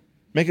vibrant?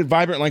 Make it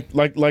vibrant,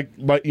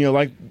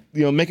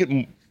 make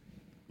it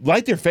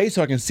light their face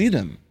so I can see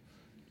them.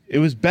 It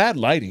was bad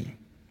lighting.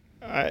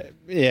 I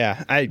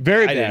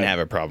Very didn't bad. have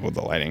a problem with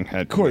the lighting.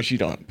 Of course, you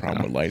don't have a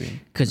problem with lighting.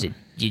 Because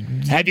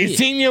Have you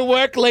seen your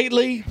work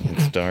lately?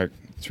 It's dark.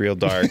 It's real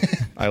dark.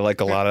 I like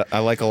a lot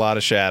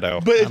of shadow.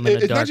 But I'm in a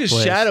it's not dark just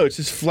place. shadow; it's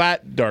just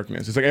flat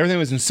darkness. It's like everything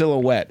was in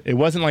silhouette. It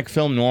wasn't like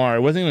film noir.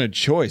 It wasn't even a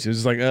choice. It was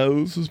just like, oh,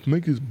 let's just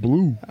make this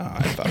blue.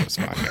 I thought it was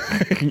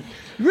fine.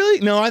 Really?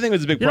 No, I think it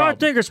was a big problem.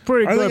 it's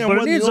pretty I think I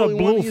wasn't the only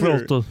one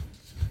either.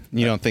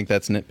 You don't think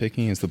that's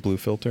nitpicking? Is the blue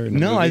filter? In the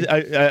No, I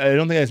movie?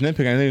 don't think that's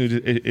nitpicking. I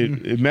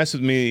think it messed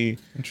with me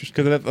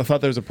because I thought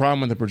there was a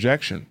problem with the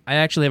projection. I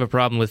actually have a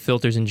problem with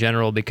filters in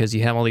general because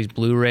you have all these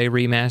Blu-ray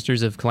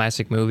remasters of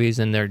classic movies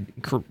and they're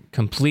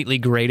completely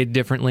graded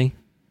differently.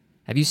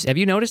 Have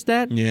you noticed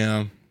that?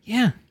 Yeah.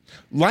 Yeah.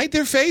 Light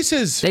their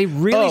faces. They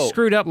really Oh.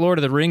 screwed up Lord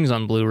of the Rings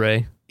on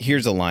Blu-ray.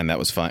 Here's a line that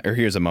was fun, or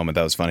here's a moment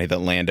that was funny. That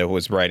Lando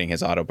was writing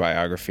his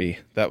autobiography.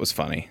 That was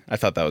funny. I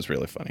thought that was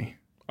really funny.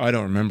 I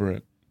don't remember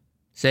it.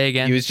 Say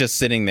again. He was just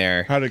sitting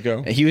there. How'd it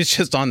go? He was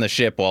just on the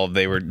ship while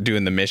they were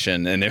doing the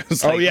mission, and it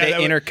was like they that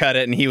was- intercut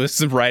it, and he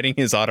was writing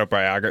his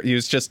autobiography. He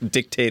was just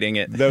dictating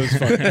it. That was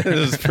funny. It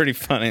was pretty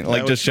funny,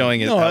 like just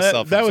showing it. No, how that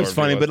self-absorbed was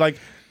funny, he but like,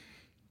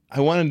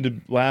 I wanted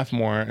to laugh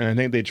more, and I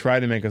think they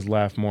tried to make us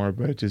laugh more,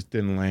 but it just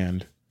didn't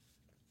land.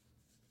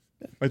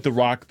 Like the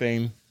rock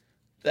thing.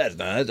 That's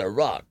a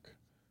rock.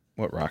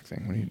 What rock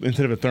thing? What do you?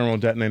 Instead of a thermal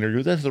detonator, he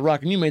goes, that's the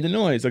rock, and you made the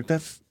noise. Like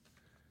that's.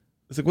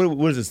 It's like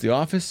what is this? The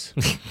Office?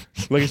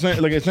 It's not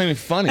even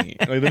funny.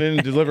 Like they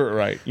didn't deliver it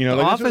right. The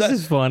like, Office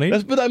is funny.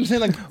 But I'm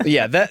saying like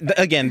Yeah,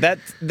 I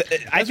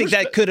think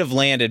that could have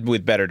landed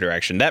with better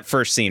direction. That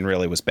first scene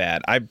really was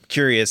bad. I'm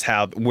curious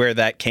where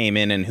that came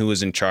in and who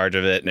was in charge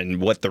of it and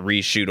what the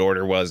reshoot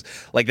order was.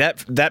 Like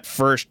that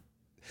first,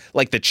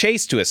 like the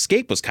chase to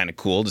escape was kind of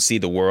cool to see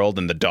the world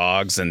and the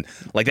dogs, and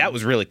like that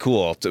was really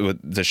cool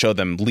to show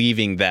them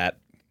leaving that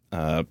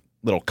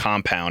little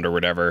compound or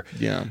whatever.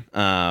 yeah.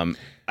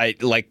 I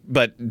like,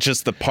 but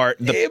just the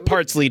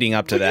parts leading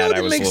up to But you know that, what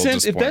I was a makes little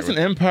sense? If disappointed that's an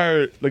with.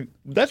 empire, like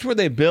that's where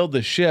they build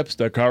the ships,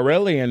 the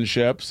Karelian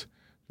ships,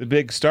 the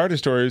big Star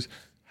Destroyers.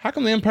 How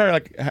come the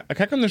Empire,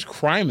 how come there's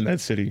crime in that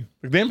city?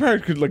 Like the Empire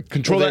could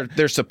control Well, that.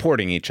 they're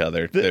supporting each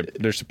other.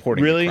 They're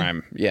supporting Really? the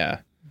crime. Yeah.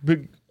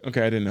 Big.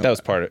 Okay, I didn't know.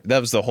 That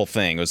was the whole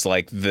thing. It was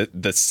like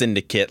the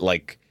syndicate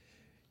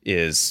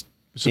is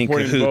in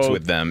Supporting cahoots both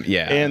with them.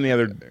 Yeah. and the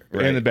other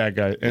Right. and the bad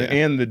guy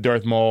and the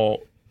Darth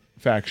Maul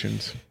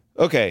factions.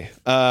 Okay.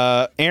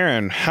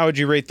 Aaron, how would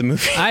you rate the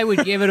movie? I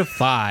would give it a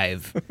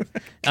 5.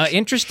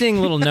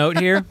 Interesting little note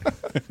here.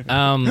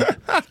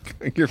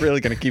 You're really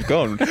going to keep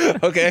going.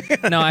 Okay.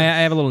 No, I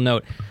have a little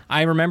note.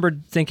 I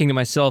remembered thinking to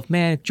myself,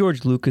 man, if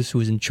George Lucas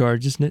was in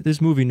charge,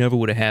 this movie never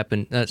would have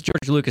happened.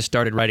 George Lucas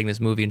started writing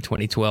this movie in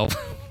 2012.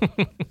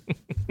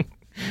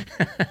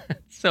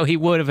 So it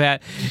would have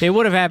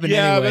happened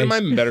Yeah, anyway. but it might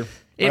have been better.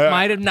 It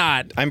might have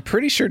not. I'm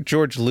pretty sure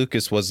George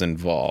Lucas was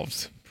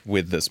involved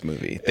with this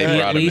movie. They He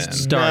brought at him least in.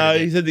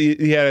 started he it. said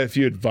he had a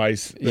few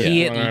advice. that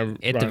He when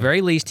I- at the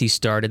very least, he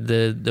started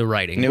the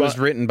writing. And it was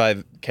written by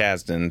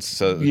Kasdan,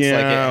 so it's Yeah,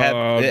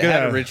 like it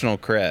had yeah. original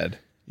cred.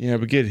 Yeah,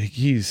 but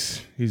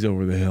he's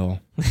over the hill.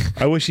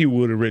 I wish he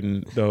would have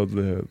written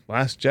the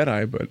Last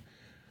Jedi,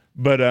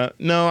 but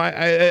no,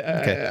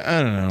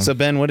 I don't know. So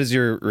Ben, what is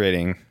your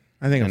rating?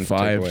 I think a and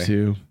 5 takeaway.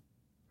 too.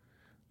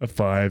 A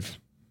 5.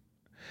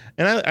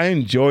 And I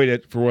enjoyed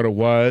it for what it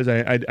was.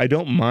 I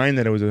don't mind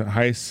that it was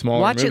a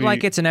smaller Watch movie. it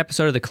like it's an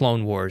episode of the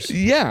Clone Wars.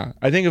 Yeah,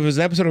 I think if it was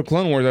an episode of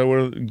Clone Wars, I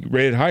would have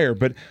rated higher.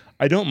 But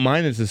I don't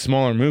mind it's a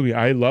smaller movie.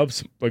 I love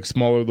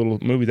smaller little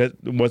movies. That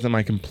wasn't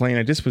my complaint.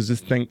 I just was this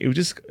thing. It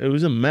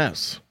was a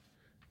mess.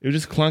 It was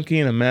just clunky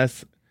and a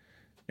mess.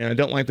 And I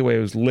don't like the way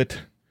it was lit.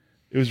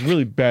 It was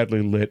really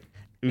badly lit.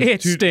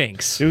 It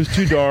stinks. It was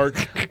too dark.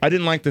 I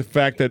didn't like the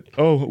fact that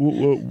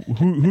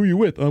who are you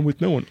with? I'm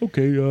with no one.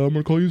 Okay, I'm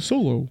gonna call you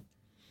Solo.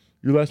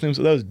 Your last name.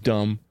 That was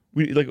dumb.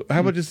 How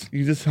about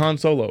you just Han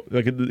Solo?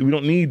 Like we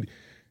don't need,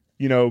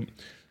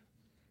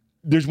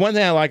 There's one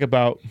thing I like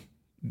about.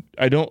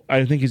 I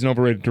think he's an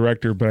overrated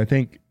director, but I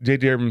think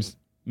J.J. Abrams'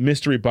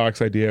 mystery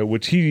box idea,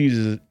 which he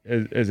uses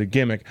as a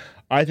gimmick,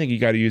 I think you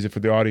got to use it for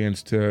the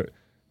audience to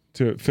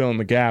fill in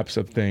the gaps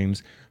of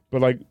things.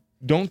 But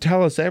don't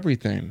tell us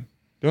everything.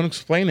 Don't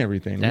explain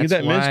everything. Leave That's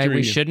that why mystery.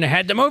 we shouldn't have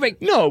had the movie.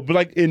 No,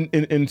 but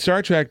in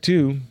Star Trek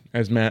 2,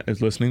 as Matt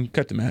is listening,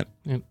 cut to Matt.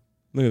 Yep.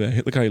 Look at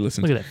that. Look how he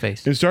listens. Look at that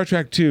face. In Star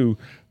Trek 2,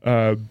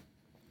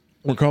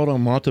 Ricardo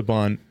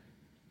Montalban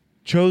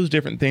chose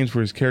different things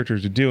for his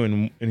characters to do,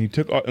 and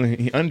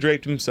he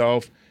undraped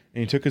himself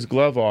and he took his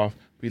glove off,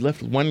 but he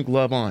left one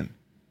glove on.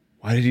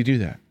 Why did he do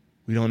that?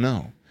 We don't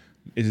know.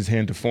 Is his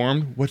hand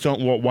deformed? What's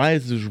on? Why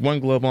is there one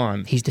glove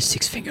on? He's the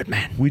six-fingered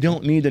man. We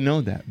don't need to know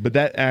that, but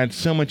that adds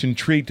so much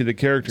intrigue to the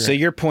character. So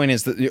your point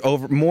is that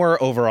the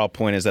more overall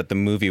point is that the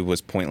movie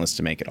was pointless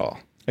to make it all.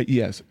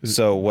 Yes.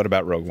 So what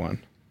about Rogue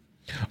One?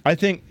 I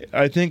think.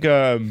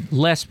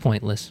 Less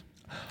pointless.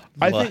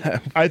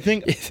 I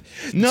think.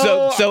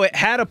 No. So it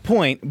had a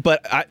point,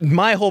 but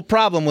my whole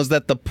problem was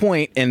that the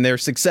point and their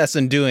success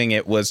in doing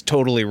it was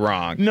totally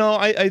wrong. No,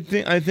 I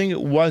think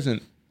it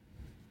wasn't.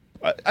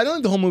 I don't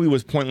think the whole movie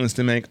was pointless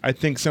to make. I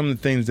think some of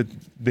the things that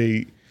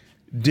they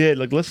did,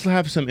 like let's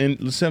have some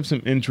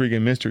intrigue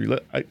and mystery.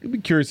 I'd be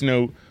curious to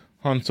know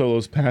Han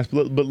Solo's past,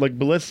 but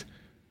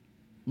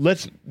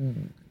let's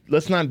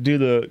not do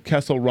the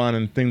Kessel Run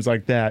and things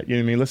like that. You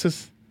know what I mean?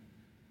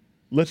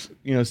 Let's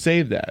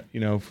save that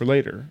for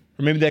later,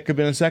 or maybe that could have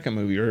been a second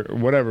movie or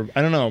whatever.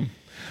 I don't know.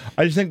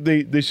 I just think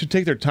they should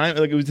take their time.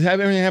 Like it was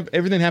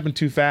everything happened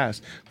too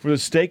fast for the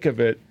sake of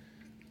it.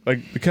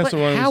 Like the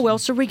Kessel Run. How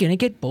else are we going to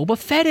get Boba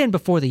Fett in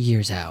before the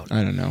year's out?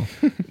 I don't know.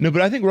 No,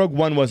 but I think Rogue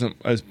One wasn't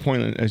as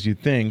poignant as you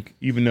think,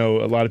 even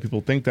though a lot of people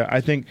think that.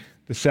 I think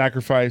the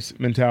sacrifice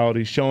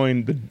mentality,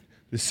 showing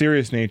the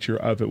serious nature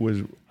of it,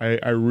 was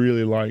I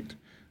really liked,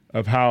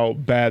 of how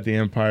bad the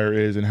Empire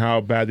is and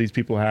how bad these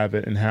people have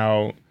it, and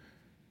how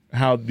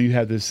you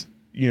had this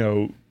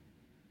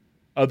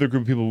other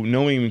group of people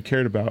no one even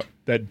cared about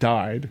that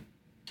died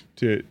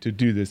to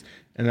do this,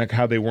 and like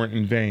how they weren't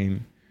in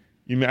vain.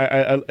 You mean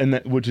and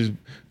that, which is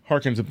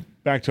harkens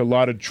back to a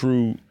lot of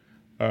true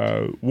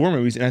war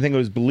movies, and I think it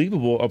was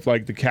believable of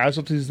like the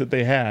casualties that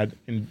they had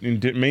in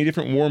many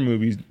different war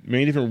movies,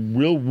 many different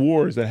real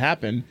wars that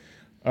happened.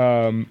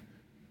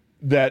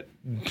 That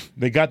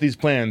they got these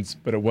plans,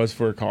 but it was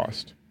for a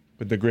cost.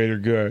 But the greater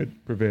good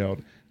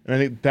prevailed, and I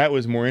think that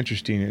was more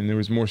interesting, and there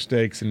was more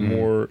stakes and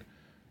more.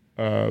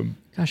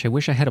 Gosh, I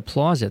wish I had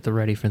applause at the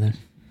ready for this.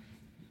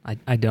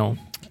 I don't.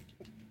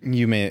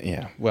 You may,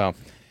 yeah. Well.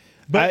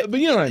 But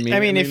you know what I mean. I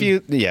mean, I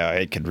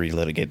could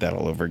relitigate that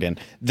all over again.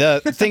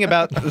 The thing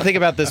about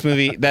this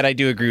movie that I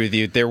do agree with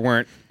you, there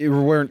weren't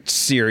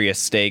serious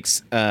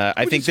stakes.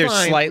 I think there's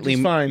slightly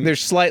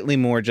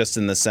more just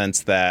in the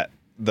sense that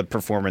the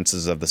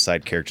performances of the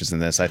side characters in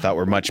this I thought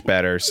were much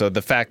better. So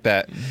the fact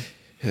that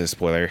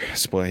spoiler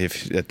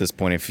if at this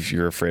point if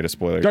you're afraid of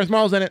spoilers, Darth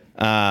Maul's in it.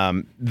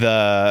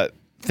 The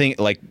thing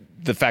like.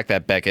 The fact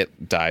that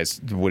Beckett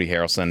dies, Woody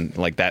Harrelson,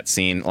 like that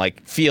scene,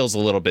 like feels a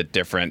little bit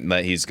different.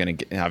 That he's gonna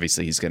get,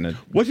 obviously he's gonna.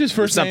 What's his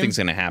first name? Something's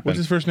gonna happen. What's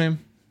his first name?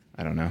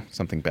 I don't know.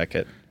 Something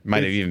Beckett.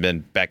 Might have even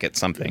been Beckett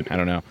something. I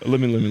don't know. Let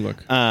me look.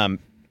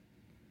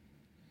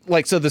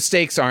 Like so, the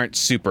stakes aren't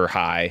super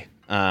high.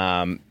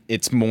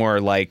 It's more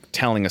like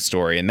telling a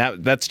story, and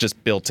that's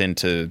just built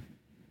into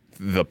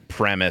the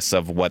premise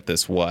of what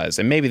this was.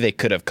 And maybe they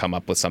could have come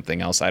up with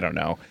something else. I don't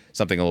know,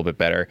 something a little bit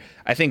better.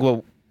 I think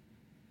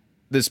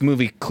this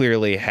movie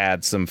clearly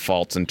had some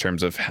faults in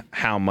terms of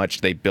how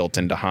much they built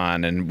into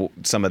Han and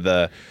some of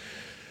the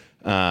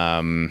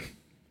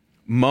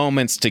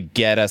moments to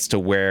get us to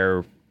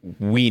where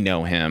we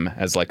know him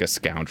as like a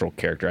scoundrel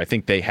character. I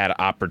think they had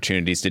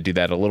opportunities to do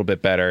that a little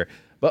bit better.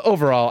 But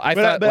overall, I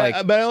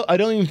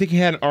don't even think he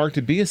had an arc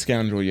to be a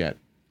scoundrel yet.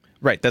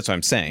 Right, that's what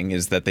I'm saying,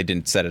 is that they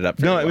didn't set it up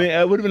very well. well. I mean,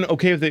 it would have been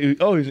okay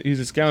if he's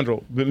a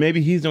scoundrel, but maybe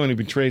he's the one who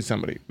betrayed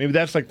somebody. Maybe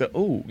that's like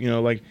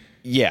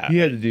yeah, he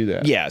had to do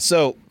that. Yeah.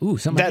 So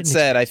that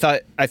said, I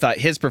thought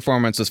his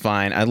performance was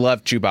fine. I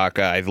loved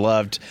Chewbacca. I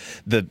loved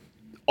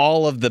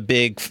all of the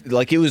big,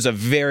 like it was a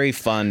very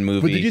fun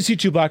movie. But did you see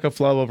Chewbacca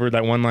fly over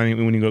that one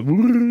line when he goes?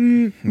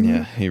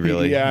 Yeah, he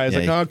really. Yeah, it's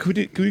like, oh, could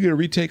we get a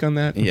retake on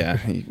that? Yeah,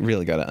 he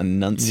really got to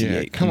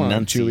enunciate. Yeah, come on,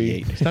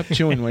 Chewie, stop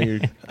chewing while you're.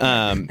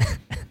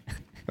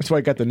 That's why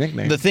I got the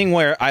nickname. The thing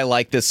where I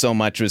liked this so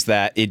much was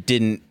that it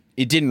didn't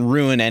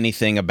ruin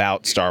anything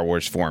about Star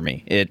Wars for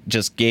me. It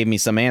just gave me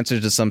some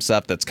answers to some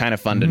stuff that's kind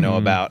of fun to know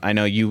about. I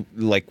know you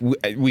like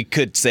we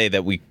could say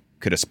that we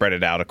could have spread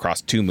it out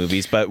across 2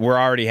 movies, but we're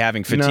already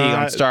having fatigue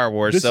on Star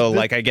Wars,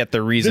 I get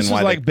the reason why. This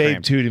was like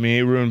Babe 2 to me.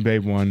 It ruined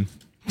Babe 1.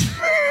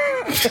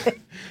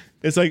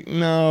 It's like,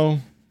 no.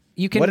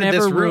 You can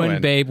never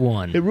ruin Babe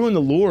 1. It ruined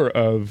the lore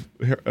of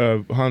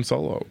Han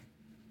Solo.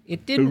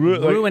 It didn't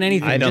ruin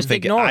anything. I don't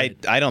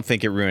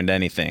think it ruined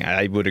anything.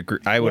 I would agree.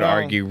 I would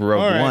argue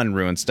Rogue One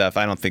ruined stuff.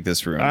 I don't think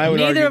this ruined.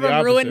 Neither of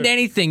them ruined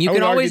anything. You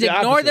can always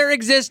ignore their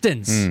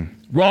existence.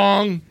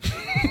 Wrong.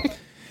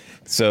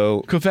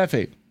 So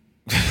Kofefe.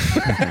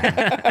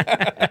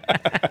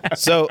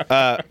 So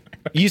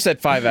you said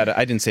 5 out of.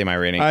 I didn't say my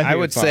rating. I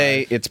would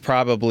say it's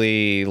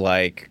probably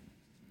like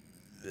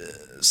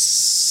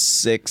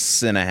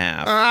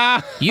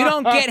 6.5. You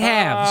don't get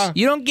halves.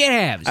 You don't get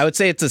halves. I would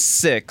say it's a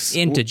 6.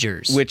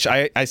 Integers. Which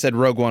I said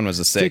Rogue One was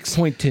a 6.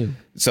 6.2.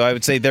 So I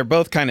would say they're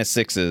both kind of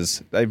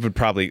 6s. I would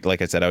probably,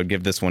 like I said, I would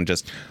give this one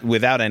just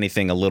without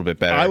anything a little bit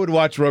better. I would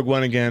watch Rogue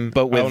One again,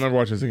 but I will never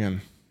watch this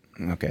again.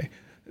 Okay.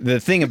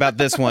 The thing about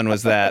this one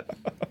was that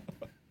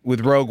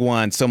with Rogue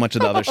One, so much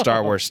of the other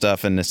Star Wars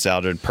stuff and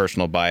nostalgia and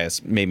personal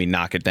bias made me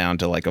knock it down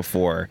to like a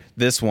 4.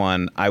 This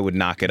one, I would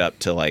knock it up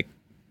to like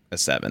a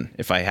 7.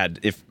 If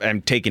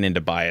I'm taken into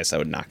bias, I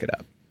would knock it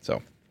up.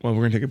 So Well,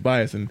 we're gonna take a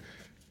bias, and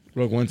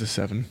Rogue One's a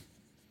 7.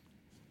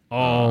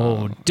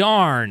 Oh,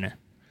 darn.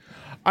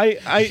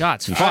 I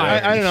Shots I,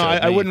 fired. I don't know.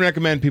 I me. wouldn't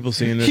recommend people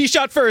seeing this. He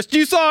shot first.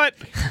 You saw it.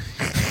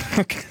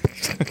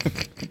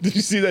 Did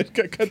you see that?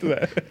 Cut to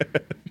that.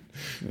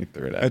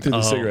 I took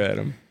the cigarette at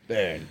him.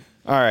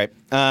 All right.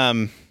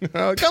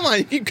 Oh, come on!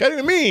 You keep cutting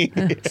to me.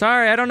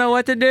 Sorry, I don't know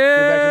what to back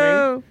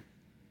to do.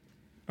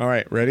 All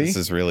right, ready? This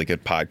is really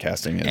good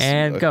podcasting. It's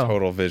And a go.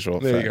 total visual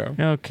There you effect.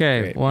 go.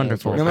 Okay, Great.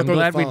 wonderful. I'm gonna I'm throw the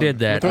glad we phone. did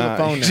that. I'm gonna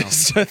throw the phone now.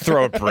 Just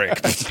throw a brick.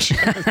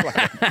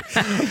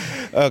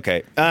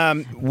 Okay.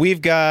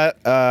 We've got.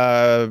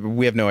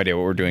 We have no idea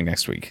what we're doing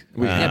next week.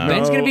 Yeah,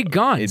 Ben's going to be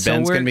gone. Ben's so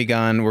going to we're- be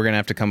gone. We're going to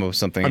have to come up with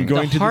something. I'm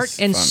going the to heart this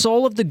and fun.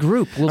 soul of the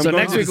group. Will I'm going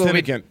Next to week the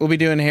Syndicate. we'll be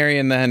doing Harry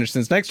and the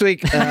Hendersons next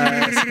week.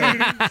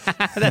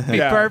 That'd be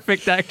Yeah.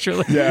 perfect,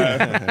 actually.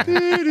 Yeah.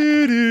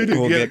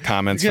 We'll get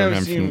comments from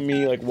him. See From,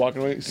 me like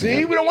walking away.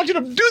 See, we don't want you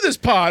to do this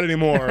pod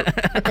anymore.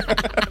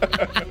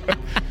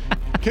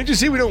 Can't you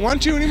see we don't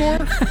want you anymore?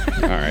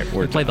 all right.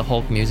 We're Play the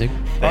Hulk music.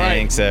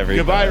 Thanks, everybody.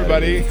 Goodbye,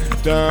 everybody.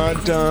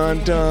 Dun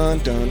dun dun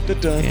dun dun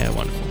dun. Yeah,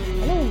 wonderful.